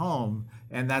sitcoms at home,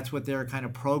 and that's what they're kind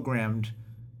of programmed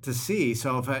to see.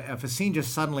 So if a scene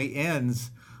just suddenly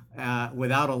ends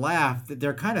without a laugh,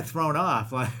 they're kind of thrown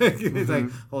off. Like it's like,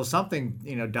 well, something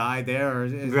died there.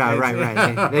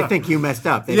 Right. They think you messed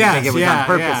up. They think it was on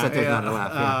purpose that there's not a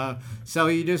laugh. So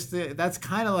you just that's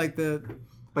kind of like the.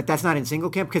 But that's not in single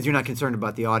cam because you're not concerned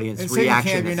about the audience reaction.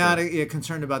 In single cam, you're not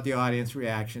concerned about the audience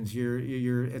reactions.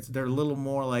 They're a little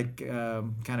more like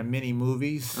kind of mini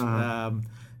movies, and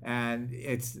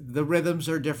the rhythms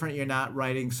are different. You're not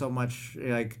writing so much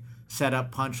like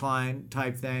setup punchline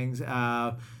type things.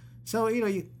 So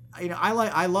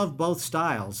I love both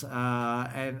styles,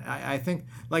 and I think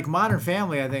like Modern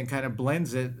Family, I think kind of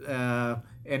blends it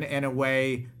in a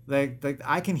way. Like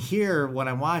I can hear when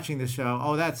I'm watching the show.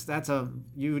 Oh, that's a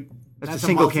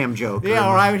single cam joke. Yeah,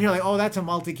 or I would hear like, oh, that's a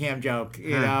multicam joke.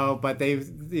 But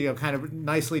they've kind of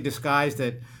nicely disguised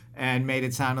it and made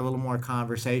it sound a little more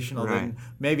conversational. Than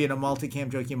maybe in a multicam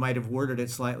joke you might have worded it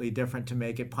slightly different to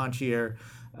make it punchier.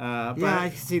 I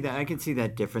can see that. I can see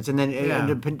that difference. And then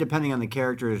and depending on the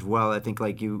character as well, I think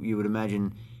like you would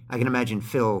imagine. I can imagine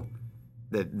Phil,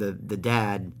 the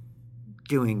dad,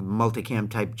 doing multicam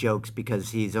type jokes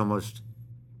because he's almost,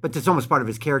 but it's almost part of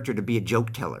his character to be a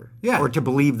joke teller, or to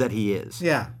believe that he is.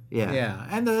 Yeah.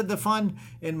 And the fun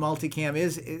in multicam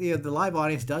is the live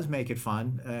audience does make it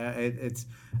fun. It's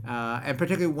and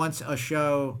particularly once a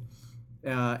show,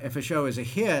 if a show is a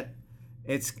hit,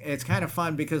 it's kind of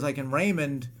fun because like in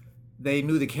Raymond, they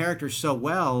knew the characters so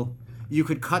well. You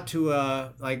could cut to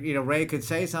Ray could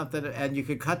say something and you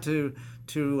could cut to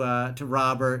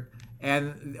Robert.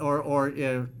 And or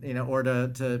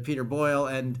to Peter Boyle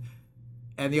and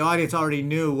the audience already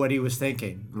knew what he was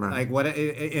thinking, like what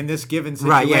in this given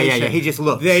situation. Right, yeah. He just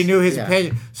looked. They knew his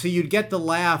opinion, so you'd get the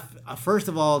laugh. First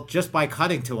of all, just by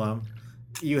cutting to him,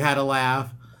 you had a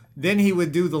laugh. Then he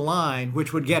would do the line,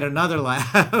 which would get another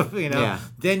laugh.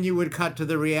 Then you would cut to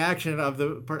the reaction of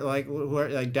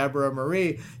like Deborah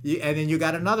Marie, and then you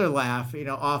got another laugh.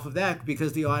 Off of that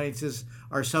because the audiences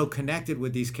are so connected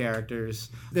with these characters.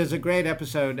 There's a great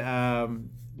episode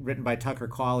written by Tucker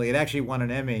Cawley. It actually won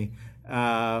an Emmy,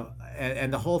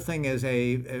 and the whole thing is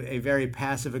a very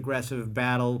passive-aggressive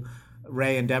battle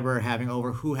Ray and Deborah are having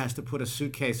over who has to put a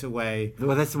suitcase away.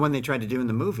 Well, that's the one they tried to do in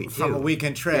the movie, too. From a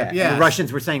weekend trip, yeah. The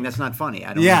Russians were saying that's not funny.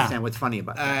 I don't understand what's funny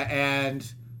about that.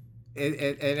 And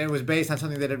it was based on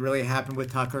something that had really happened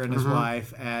with Tucker and his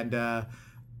wife. And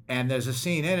there's a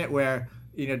scene in it where,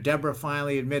 Deborah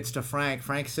finally admits to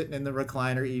Frank's sitting in the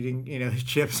recliner eating, his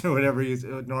chips or whatever he's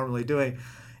normally doing.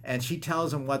 And she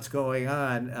tells him what's going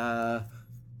on.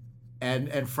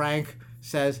 And Frank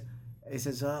says... He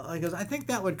says, he goes, I think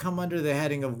that would come under the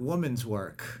heading of woman's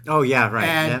work. Oh, yeah, right.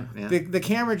 And the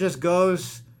camera just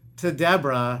goes to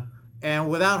Deborah, and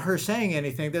without her saying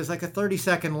anything, there's like a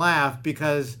 30-second laugh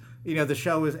because, the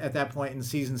show is at that point in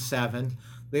season 7.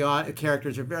 The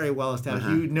characters are very well established.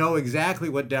 You know exactly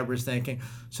what Deborah's thinking.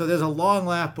 So there's a long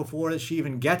laugh before she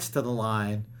even gets to the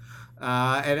line.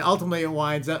 And ultimately it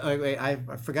winds up, I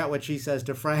forgot what she says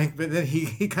to Frank, but then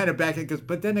he kind of back it goes,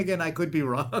 but then again, I could be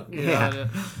wrong.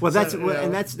 Well, that's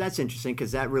interesting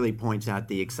because that really points out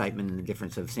the excitement and the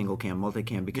difference of single cam,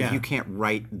 multicam, because you can't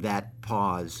write that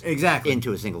pause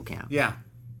into a single cam. Yeah.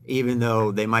 Even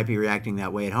though they might be reacting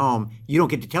that way at home, you don't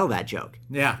get to tell that joke.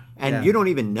 Yeah. And you don't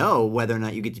even know whether or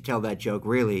not you get to tell that joke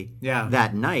really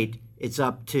that night. It's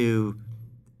up to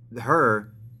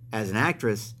her as an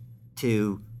actress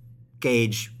to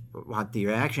gauge what the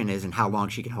reaction is and how long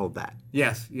she can hold that.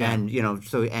 Yes. Yeah. And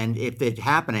and if it's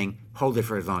happening, hold it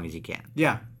for as long as you can.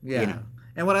 Yeah. Yeah.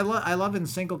 And what I love in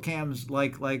single cams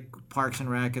like Parks and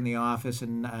Rec and The Office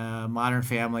and Modern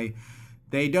Family,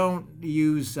 they don't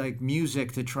use like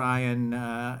music to try and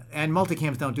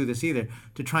multicams don't do this either,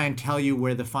 to try and tell you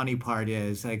where the funny part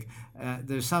is. Like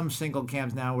there's some single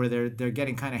cams now where they're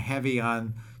getting kind of heavy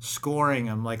on scoring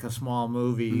them like a small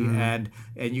movie, and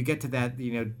you get to that,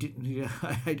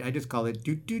 I just call it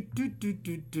do do do do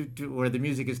do do do, where the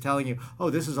music is telling you,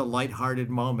 oh, this is a lighthearted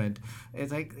moment.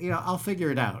 It's like, I'll figure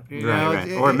it out.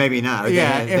 Right. Or maybe not.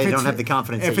 Yeah, they don't have the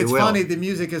confidence if that you it's will. funny, the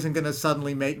music isn't going to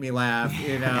suddenly make me laugh.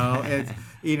 I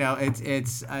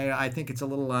think it's a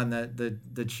little on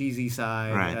the cheesy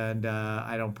side, Right. and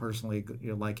I don't personally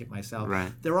like it myself.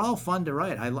 Right. They're all fun to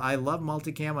write. I love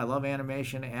multicam, I love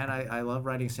animation, and I love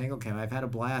writing single cam. I've had a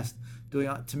blast doing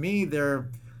it. To me,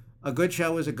 a good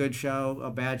show is a good show,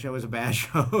 a bad show is a bad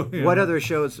show. What other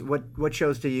shows? What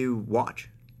shows do you watch?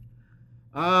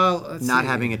 Let's Not see.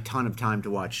 having a ton of time to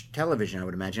watch television, I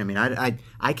would imagine. I mean,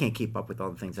 I can't keep up with all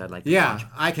the things I'd like to Yeah, watch.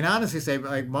 I can honestly say,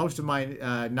 like, most of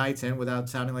my nights in, without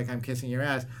sounding like I'm kissing your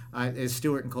ass, is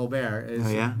Stewart and Colbert. Oh,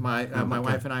 yeah? My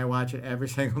wife and I watch it every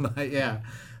single night. Yeah,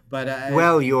 but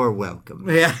Well, you're welcome.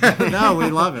 yeah, no, we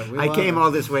love it. I came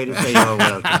all this way to say you're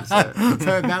welcome, sir.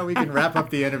 So now we can wrap up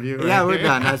the interview. Right Yeah, we're here.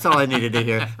 done. That's all I needed to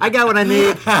hear. I got what I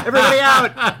need. Everybody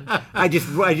out! I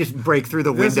just break through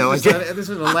the This window. is, this is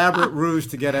an elaborate ruse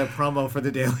to get a promo for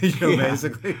the Daily Show,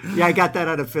 basically. Yeah, I got that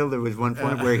out of Phil. There was one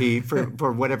point where he,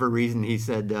 for whatever reason, he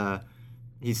said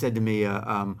to me,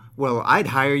 "Well, I'd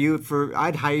hire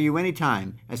you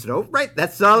anytime." I said, "Oh, right,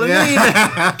 that's all I need."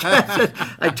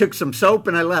 I took some soap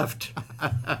and I left.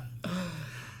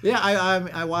 Yeah,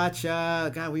 I watch.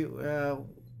 God, we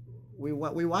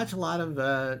watch a lot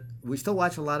of. We still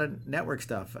watch a lot of network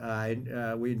stuff.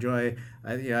 We enjoy.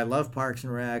 I love Parks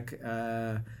and Rec,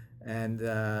 and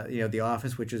The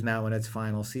Office, which is now in its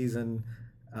final season.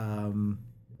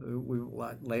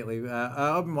 Lately,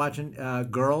 I've been watching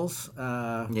Girls.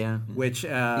 Yeah. Which You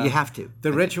have to.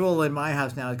 The ritual in my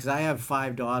house now, because I have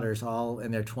 5 daughters, all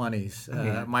in their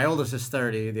 20s. My oldest is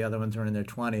 30. The other ones are in their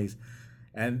 20s.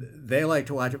 And they like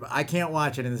to watch it, but I can't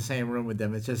watch it in the same room with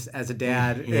them. It's just, as a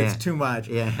dad, it's too much.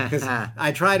 Yeah. Because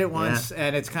I tried it once,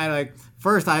 and it's kind of like,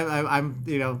 first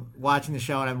I'm watching the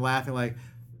show and I'm laughing, like,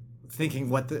 thinking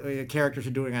what the characters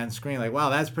are doing on screen, like, wow,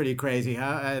 that's pretty crazy,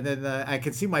 huh? And then I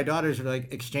can see my daughters are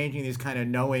like exchanging these kind of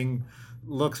knowing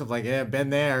looks of like, yeah,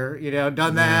 been there,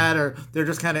 done that, or they're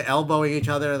just kind of elbowing each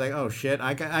other, like, oh shit,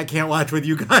 I can't watch with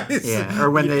you guys. Yeah,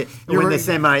 or when the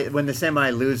semi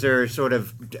loser sort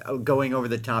of going over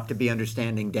the top to be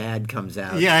understanding dad comes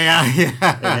out. Yeah.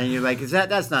 And then you're like,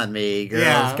 that's not me, girls.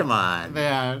 Yeah. Come on.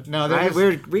 Yeah, no, Right?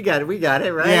 We got it,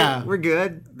 right? Yeah. We're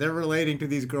good. They're relating to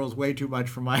these girls way too much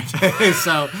for my taste.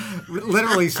 So,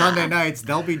 literally Sunday nights,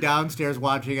 they'll be downstairs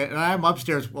watching it, and I'm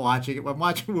upstairs watching it. We're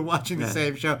watching the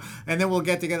same show, and then we'll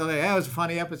get together. Like, yeah, it was a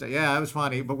funny episode. Yeah, it was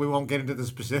funny, but we won't get into the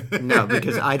specifics. No,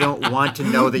 because I don't want to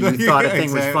know that you thought a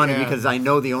thing was funny, yeah. because I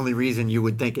know the only reason you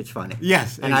would think it's funny.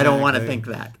 Yes, and I don't want to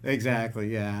exactly. think that.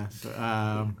 Exactly. Yeah. So,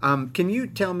 Can you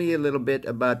tell me a little bit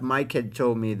about? Mike had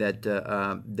told me that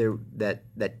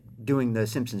that doing the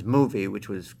Simpsons movie, which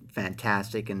was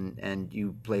fantastic, and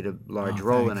you played a large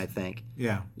role in, I think.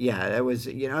 Yeah. Yeah, that was,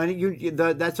 and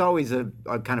that's always a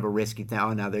kind of a risky thing.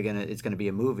 Oh, now it's gonna be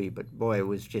a movie, but boy, it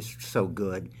was just so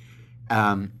good.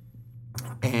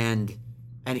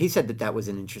 And he said that was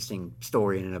an interesting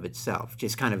story in and of itself,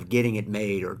 just kind of getting it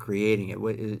made or creating it.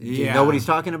 Do you know what he's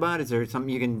talking about? Is there something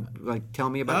you can tell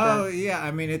me about that? Oh yeah, I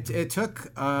mean it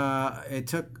took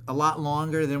a lot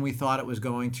longer than we thought it was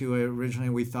going to. Originally,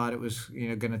 we thought it was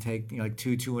going to take like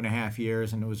 2.5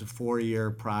 years, and it was a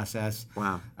 4-year process.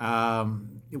 Wow.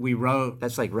 We wrote.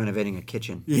 That's like renovating a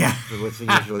kitchen. Yeah. That's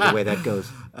usually the way that goes.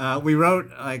 We wrote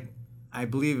I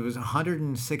believe it was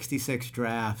 166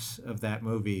 drafts of that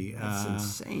movie. That's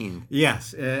insane.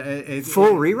 Yes.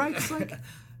 Full rewrites? Like?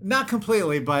 Not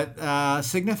completely, but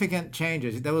significant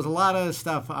changes. There was a lot of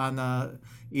stuff on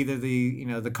either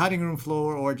the cutting room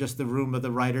floor or just the room of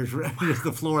the writers, just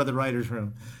the floor of the writers'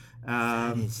 room.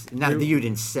 You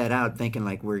didn't set out thinking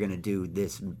like we're gonna do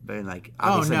this, but like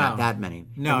obviously not that many.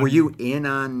 No. Were you in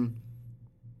on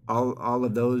all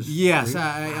of those? Yes,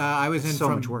 I was in so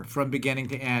much work from beginning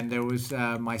to end. There was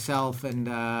myself and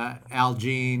Al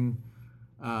Jean,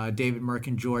 David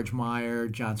Merkin, George Meyer,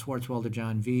 John Swartzwelder,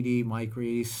 John Vitti, Mike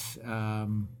Reese,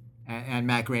 and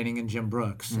Matt Groening and Jim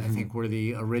Brooks. I think were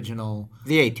the original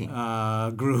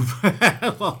group.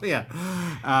 Well, yeah,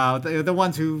 the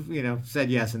ones who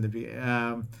said yes in the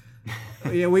beginning.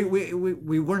 Yeah,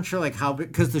 we weren't sure like how,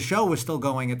 because the show was still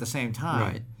going at the same time.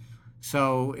 Right.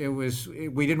 So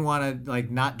we didn't want to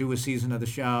like not do a season of the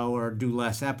show or do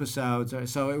less episodes.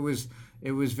 So it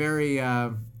was very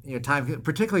time,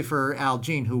 particularly for Al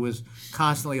Jean, who was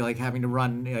constantly like having to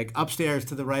run like upstairs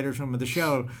to the writers' room of the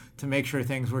show to make sure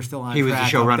things were still on track. He was the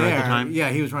showrunner at the time?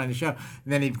 Yeah, he was running the show. And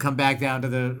then he'd come back down to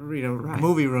the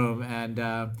movie room. And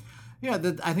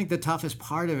I think the toughest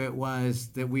part of it was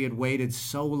that we had waited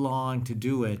so long to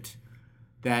do it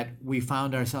that we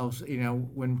found ourselves,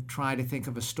 when trying to think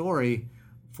of a story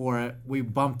for it, we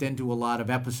bumped into a lot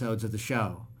of episodes of the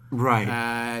show. Right.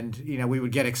 And, we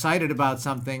would get excited about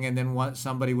something, and then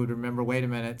somebody would remember, wait a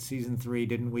minute, season 3,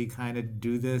 didn't we kind of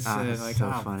do this? And like,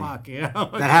 so funny. Fuck,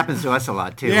 That happens to us a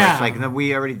lot, too. Yeah. It's like, no,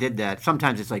 we already did that.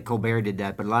 Sometimes it's like Colbert did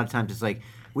that, but a lot of times it's like,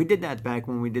 we did that back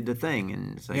when we did the thing.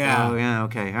 And it's like, oh, yeah,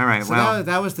 okay, all right, so well.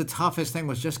 that was the toughest thing,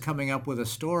 was just coming up with a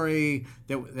story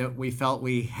that we felt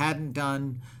we hadn't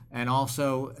done, and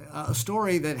also a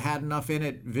story that had enough in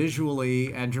it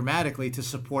visually and dramatically to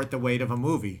support the weight of a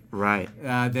movie. Right.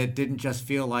 That didn't just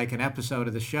feel like an episode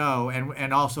of the show.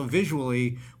 And also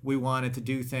visually, we wanted to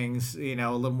do things, a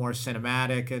little more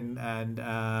cinematic.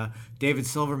 And David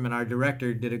Silverman, our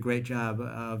director, did a great job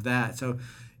of that. So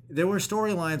there were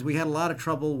storylines. We had a lot of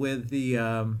trouble with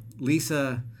the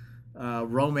Lisa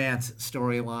romance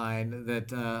storyline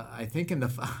that I think in the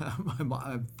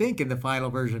final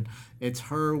version it's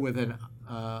her with an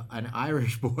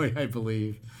Irish boy, I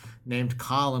believe, named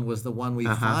Colin, was the one we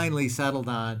finally settled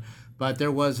on. But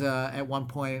there was at one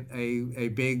point a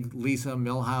big Lisa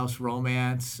Milhouse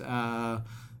romance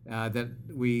that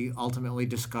we ultimately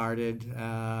discarded,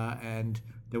 and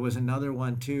there was another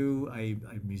one too, a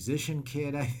musician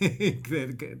kid, I think,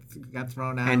 that got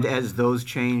thrown out. And as those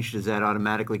changed, does that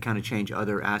automatically kind of change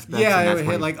other aspects? Yeah, it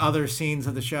hit like other scenes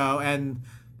of the show. And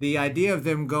the idea of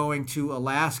them going to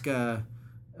Alaska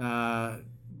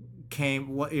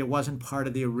it wasn't part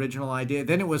of the original idea.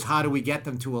 Then it was, how do we get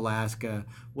them to Alaska,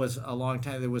 was a long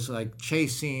time. There was like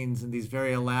chase scenes and these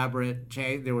very elaborate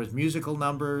there was musical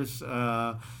numbers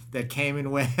that came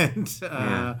and went.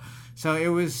 So it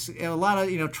was a lot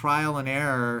of trial and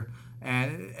error,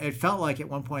 and it felt like at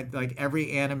one point like every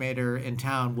animator in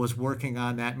town was working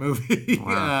on that movie.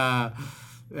 Wow.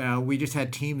 We just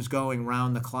had teams going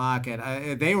round the clock,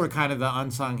 and they were kind of the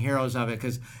unsung heroes of it,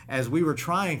 because as we were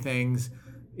trying things,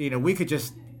 we could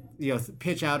just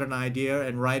pitch out an idea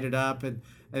and write it up, and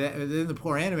then the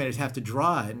poor animators have to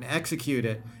draw it and execute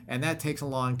it, and that takes a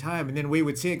long time. And then we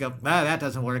would see it go, that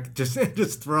doesn't work.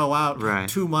 Just throw out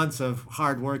 2 months of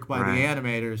hard work by the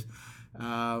animators.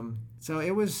 So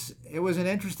it was an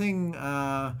interesting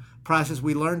process.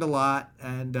 We learned a lot,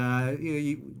 and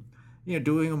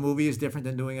doing a movie is different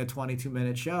than doing a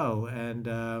 22-minute show. And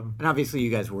obviously you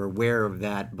guys were aware of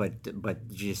that, but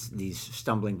just these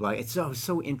stumbling blocks. It's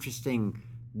so interesting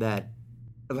that,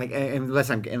 like, unless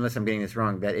I'm getting this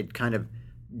wrong, that it kind of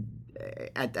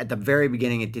at the very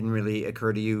beginning it didn't really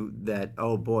occur to you that,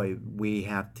 oh boy, we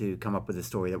have to come up with a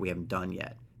story that we haven't done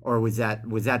yet. Or was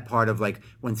that part of, like,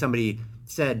 when somebody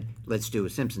said, let's do a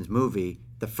Simpsons movie,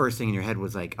 the first thing in your head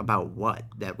was like, about what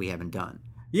that we haven't done?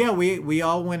 Yeah, we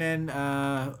all went in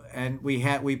and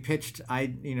we pitched.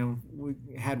 We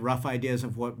had rough ideas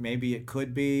of what maybe it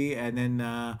could be, and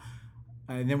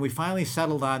then we finally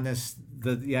settled on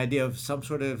the idea of some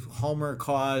sort of Homer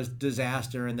caused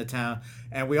disaster in the town,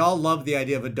 and we all loved the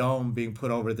idea of a dome being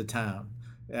put over the town.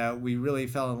 We really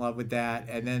fell in love with that,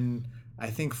 and then I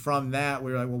think from that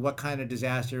we were like, well, what kind of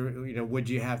disaster would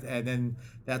you have? And then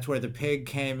that's where the pig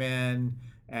came in.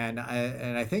 And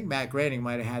I think Matt Groening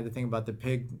might have had the thing about the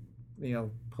pig,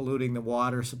 polluting the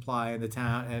water supply in the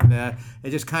town, and it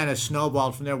just kind of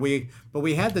snowballed from there. But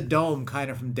we had the dome kind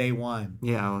of from day one.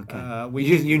 Yeah, okay.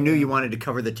 You knew you wanted to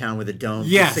cover the town with a dome.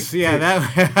 Yes,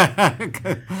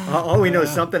 All we know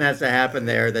is something has to happen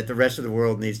there that the rest of the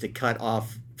world needs to cut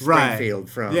off Springfield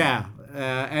from. Yeah,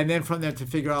 and then from there to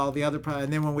figure out all the other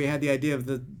and then when we had the idea of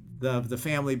the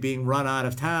family being run out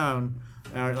of town.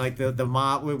 Like the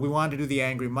mob, we wanted to do the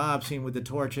angry mob scene with the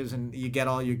torches, and you get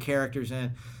all your characters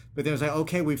in. But then it was like,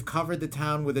 okay, we've covered the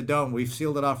town with a dome, we've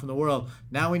sealed it off from the world.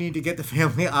 Now we need to get the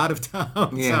family out of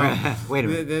town. Yeah, so, wait a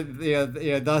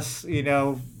minute. Thus,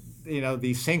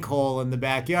 the sinkhole in the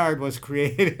backyard was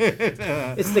created.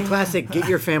 It's the classic: get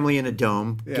your family in a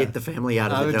dome, get the family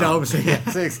out of the dome.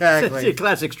 Yes, exactly. It's a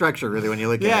classic structure, really, when you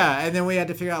look at it. Yeah, and then we had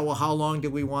to figure out, well, how long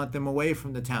did we want them away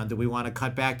from the town? Do we want to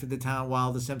cut back to the town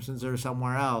while the Simpsons are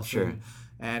somewhere else? Sure.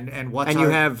 And what's and you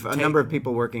have a number of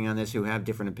people working on this who have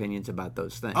different opinions about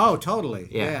those things. Oh, totally.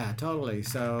 Yeah, totally.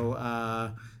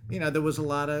 So, there was a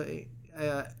lot of,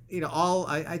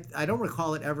 I don't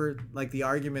recall it ever, like, the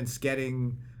arguments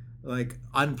getting like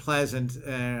unpleasant,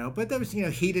 but there was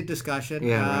heated discussion,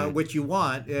 Yeah, right. which you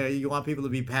want. You want people to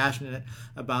be passionate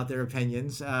about their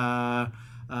opinions. And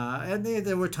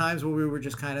there were times where we were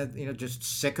just kind of just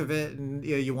sick of it, and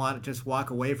you want to just walk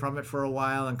away from it for a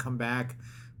while and come back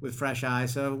with fresh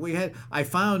eyes. So I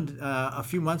found a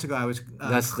few months ago, I was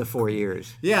That's the 4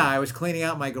 years. yeah, I was cleaning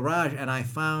out my garage, and I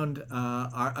found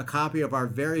a copy of our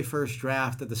very first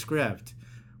draft of the script,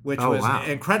 which Oh, was wow.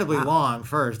 incredibly long.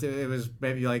 First, it was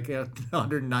maybe like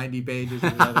 190 pages or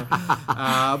something.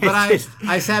 But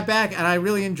I sat back and I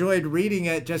really enjoyed reading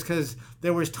it, just because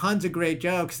there was tons of great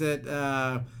jokes that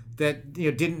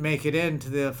didn't make it into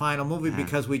the final movie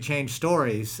because we changed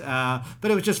stories.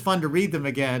 But it was just fun to read them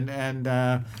again, and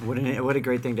What a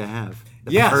great thing to have.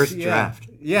 The yes, first yeah. draft.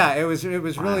 Yeah, it was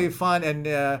really fun,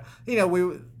 and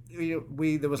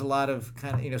we there was a lot of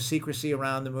kind of secrecy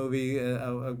around the movie.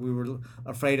 We were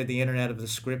afraid of the internet, of the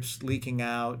scripts leaking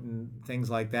out and things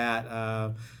like that.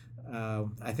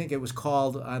 I think it was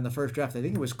called on the first draft. I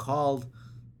think it was called.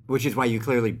 Which is why you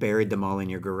clearly buried them all in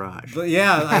your garage. But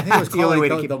yeah, I think it was The only called way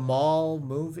to like keep- the Mall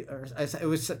movie, or it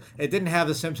was. It didn't have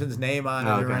the Simpsons name on it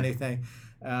or Okay. anything.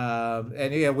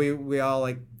 And yeah, we all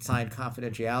like signed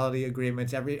confidentiality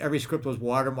agreements. Every script was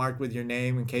watermarked with your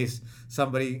name in case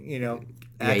somebody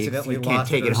accidentally you can't lost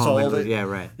take it or it home. sold it. Yeah,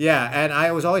 right. Yeah, and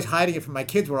I was always hiding it from my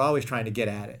kids. Were always trying to get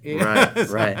at it.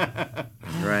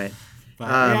 Right. But,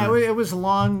 yeah, it was a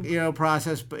long,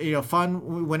 process, but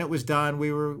fun when it was done.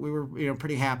 We were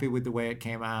pretty happy with the way it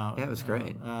came out. Yeah, it was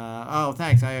great. Oh,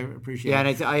 thanks. I appreciate Yeah,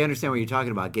 it. and I understand what you're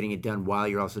talking about, getting it done while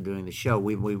you're also doing the show.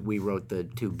 We wrote the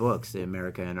 2 books, The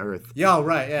America and Earth, Yeah,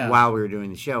 right. Yeah. while we were doing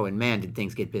the show, and man, did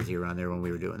things get busy around there when we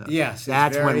were doing those. Yes, it's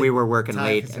That's when very we were working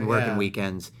late time-consuming, and working yeah.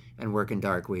 weekends and working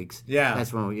dark weeks. Yeah.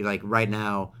 That's when we, like, right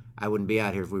now, I wouldn't be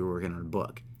out here if we were working on a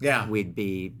book. Yeah. We'd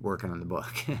be working on the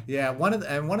book. Yeah, one of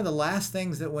the last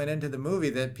things that went into the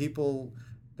movie that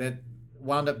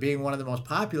wound up being one of the most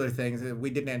popular things that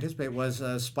we didn't anticipate was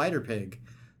Spider Pig.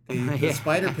 The Yeah.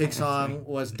 Spider Pig song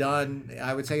was done,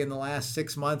 I would say, in the last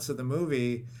 6 months of the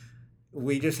movie.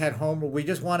 We just had Homer. We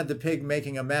just wanted the pig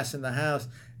making a mess in the house,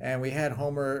 and we had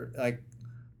Homer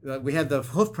we had the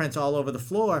hoof prints all over the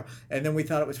floor, and then we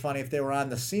thought it was funny if they were on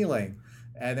the ceiling.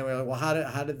 And then we were like, well,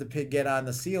 how did the pig get on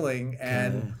the ceiling?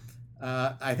 And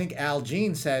I think Al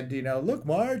Jean said, look,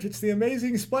 Marge, it's the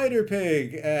Amazing Spider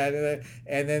Pig.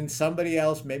 And then somebody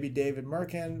else, maybe David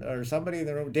Merkin or somebody in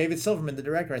the room, David Silverman, the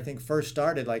director, I think first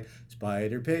started like,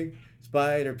 Spider Pig,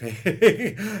 Spider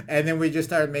Pig. And then we just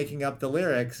started making up the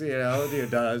lyrics,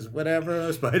 does whatever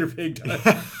a Spider Pig does.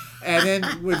 And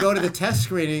then we go to the test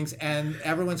screenings, and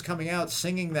everyone's coming out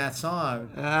singing that song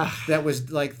that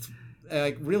was like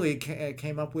really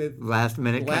came up with Last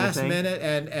minute kind of thing.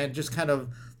 and just kind of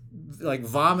like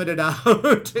vomited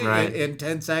out Right. in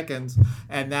 10 seconds,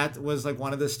 and that was like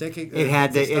one of the sticking. It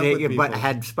had that stuck with but people.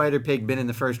 had Spider Pig been in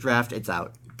the first draft, it's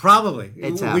out. Probably.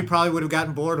 It's we out. probably would have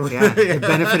gotten bored with Yeah, it. the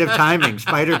benefit of timing.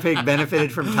 Spider Pig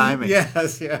benefited from timing.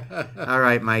 Yes, yeah. All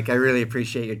right, Mike. I really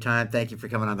appreciate your time. Thank you for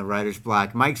coming on the Writer's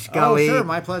Block. Mike Oh, Scully, sure,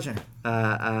 my pleasure.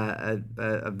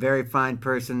 a very fine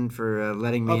person for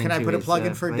letting me. Oh, can I into put a his, plug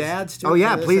in for place. dads too? Oh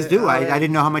yeah, for this? please do. Oh, I yeah.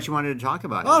 didn't know how much you wanted to talk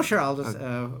about. Oh, sure. I'll just.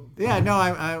 Yeah, no,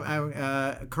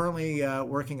 I'm currently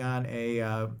working on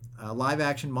a live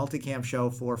action multicam show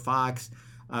for Fox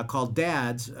called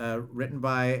Dads, written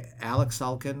by Alex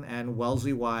Sulkin and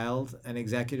Wellesley Wild, and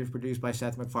executive produced by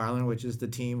Seth MacFarlane, which is the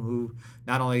team who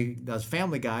not only does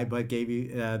Family Guy but gave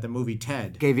you the movie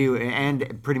Ted. Gave you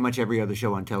and pretty much every other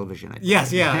show on television. I think.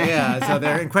 Yes, yeah. So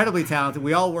they're incredibly talented.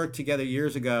 We all worked together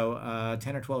years ago,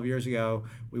 10 or 12 years ago.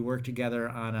 We worked together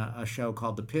on a show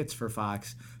called The Pits for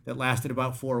Fox that lasted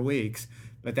about 4 weeks.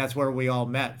 But that's where we all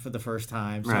met for the first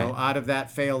time. So Right. out of that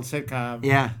failed sitcom,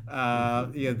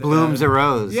 Blooms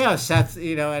arose. Yeah, Seth,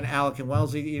 and Alec and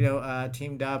Wellesley,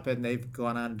 teamed up, and they've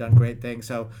gone on and done great things.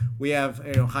 So we have,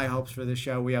 high hopes for this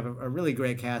show. We have a really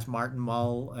great cast: Martin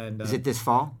Mull and Is it this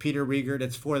fall? Peter Riegert.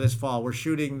 It's for this fall. We're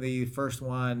shooting the first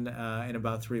one in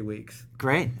about 3 weeks.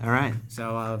 Great. All right.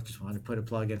 So I just wanted to put a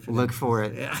plug in for Look them. for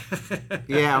it. Yeah.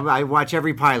 Yeah, I watch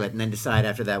every pilot and then decide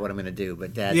after that what I'm going to do.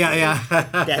 But Dad, Yeah.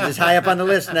 Dad is high up on the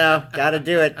list now. Got to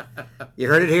do it. You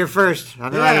heard it here first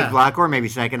on the Yeah. Writer's Block, or maybe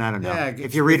second. I don't know. Yeah,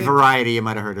 If you read we think- Variety, you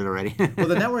might have heard it already. Well,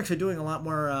 the networks are doing a lot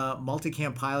more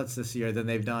multicam pilots this year than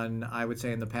they've done, I would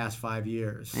say, in the past 5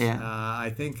 years. Yeah. I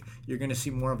think you're going to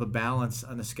see more of a balance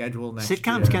on the schedule next year.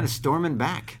 Sitcoms kind of storming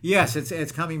back. Yes,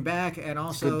 it's coming back, and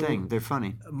also Good thing. They're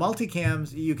funny. multicams.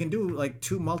 You can do like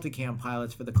 2 multicam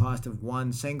pilots for the cost of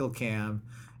 1 single cam,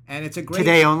 and it's a great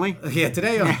Today only? Yeah,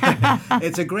 today only.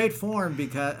 It's a great form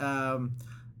because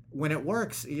when it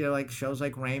works, like shows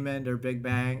like Raymond or Big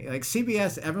Bang, like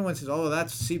CBS, everyone says, "Oh,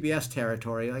 that's CBS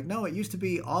territory." Like, no, it used to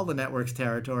be all the networks'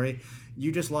 territory.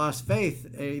 You just lost faith.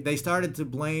 They started to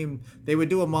blame. They would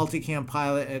do a multicam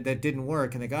pilot that didn't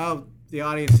work, and they go, "Oh, the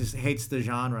audience hates the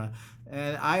genre."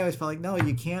 And I always felt like, no,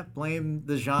 you can't blame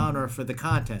the genre for the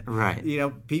content. Right.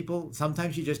 People,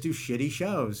 sometimes you just do shitty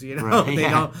shows. Right, They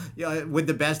yeah. don't, with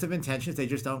the best of intentions, they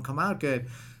just don't come out good.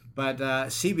 But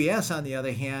CBS, on the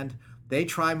other hand, they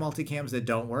try multicams that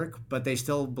don't work, but they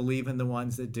still believe in the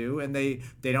ones that do, and they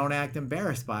don't act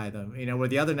embarrassed by them. Where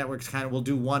the other networks kind of will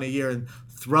do one a year and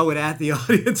throw it at the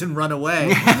audience and run away.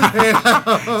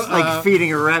 It's like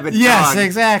feeding a rabbit Yes, dog.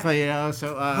 exactly.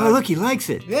 So Oh, look, he likes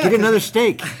it. Yeah, Get another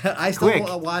steak. I still Quick.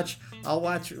 watch. I'll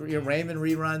watch Raymond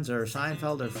reruns or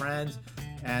Seinfeld or Friends,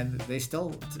 and they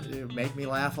still make me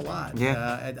laugh a lot.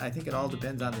 Yeah. I think it all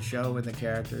depends on the show and the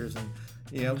characters,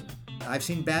 and I've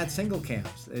seen bad single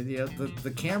cams.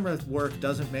 The camera work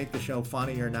doesn't make the show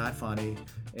funny or not funny.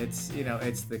 It's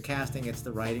it's the casting, it's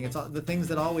the writing, it's all the things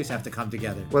that always have to come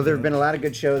together. Well, there have been a lot of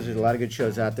good shows. There's a lot of good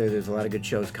shows out there. There's a lot of good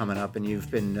shows coming up, and you've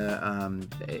been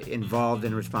involved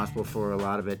and responsible for a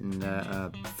lot of it. And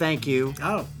thank you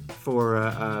for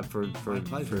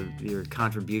your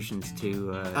contributions to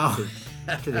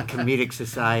the comedic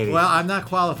society. Well, I'm not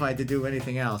qualified to do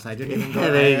anything else. I didn't even go.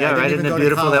 There you go. Right? Isn't it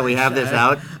beautiful that we have this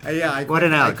out? What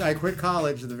an out. I quit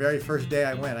college the very first day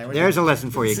I went. There's a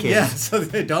lesson for you, kids. Yeah, so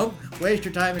don't waste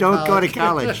your time in Don't college. go to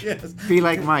college. Yes. Be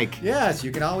like Mike. Yes,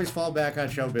 you can always fall back on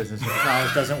show business if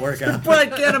college doesn't work out. Well, I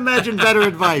can't imagine better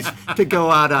advice to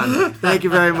go out on. Thank you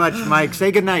very much, Mike.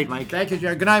 Say goodnight, Mike. Thank you,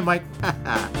 Jared. Good night, Mike.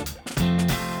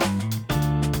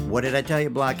 What did I tell you,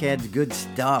 blockheads? Good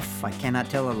stuff. I cannot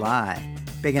tell a lie.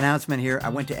 Big announcement here. I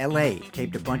went to LA,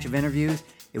 taped a bunch of interviews.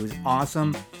 It was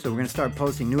awesome. So we're going to start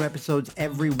posting new episodes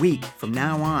every week from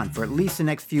now on for at least the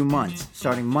next few months,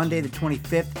 starting Monday the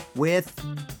 25th with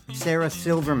Sarah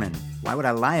Silverman. Why would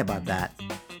I lie about that?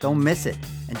 Don't miss it.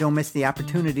 And don't miss the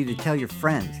opportunity to tell your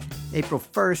friends. April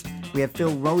 1st, we have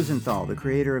Phil Rosenthal, the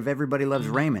creator of Everybody Loves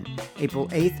Raymond. April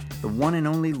 8th, the one and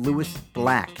only Lewis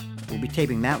Black. We'll be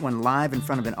taping that one live in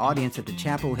front of an audience at the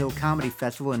Chapel Hill Comedy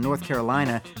Festival in North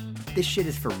Carolina. This shit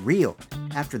is for real.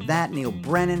 After that, Neil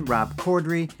Brennan, Rob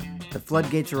Corddry. The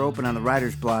floodgates are open on the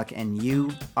writer's block, and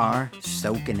you are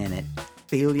soaking in it.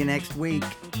 Feel you next week.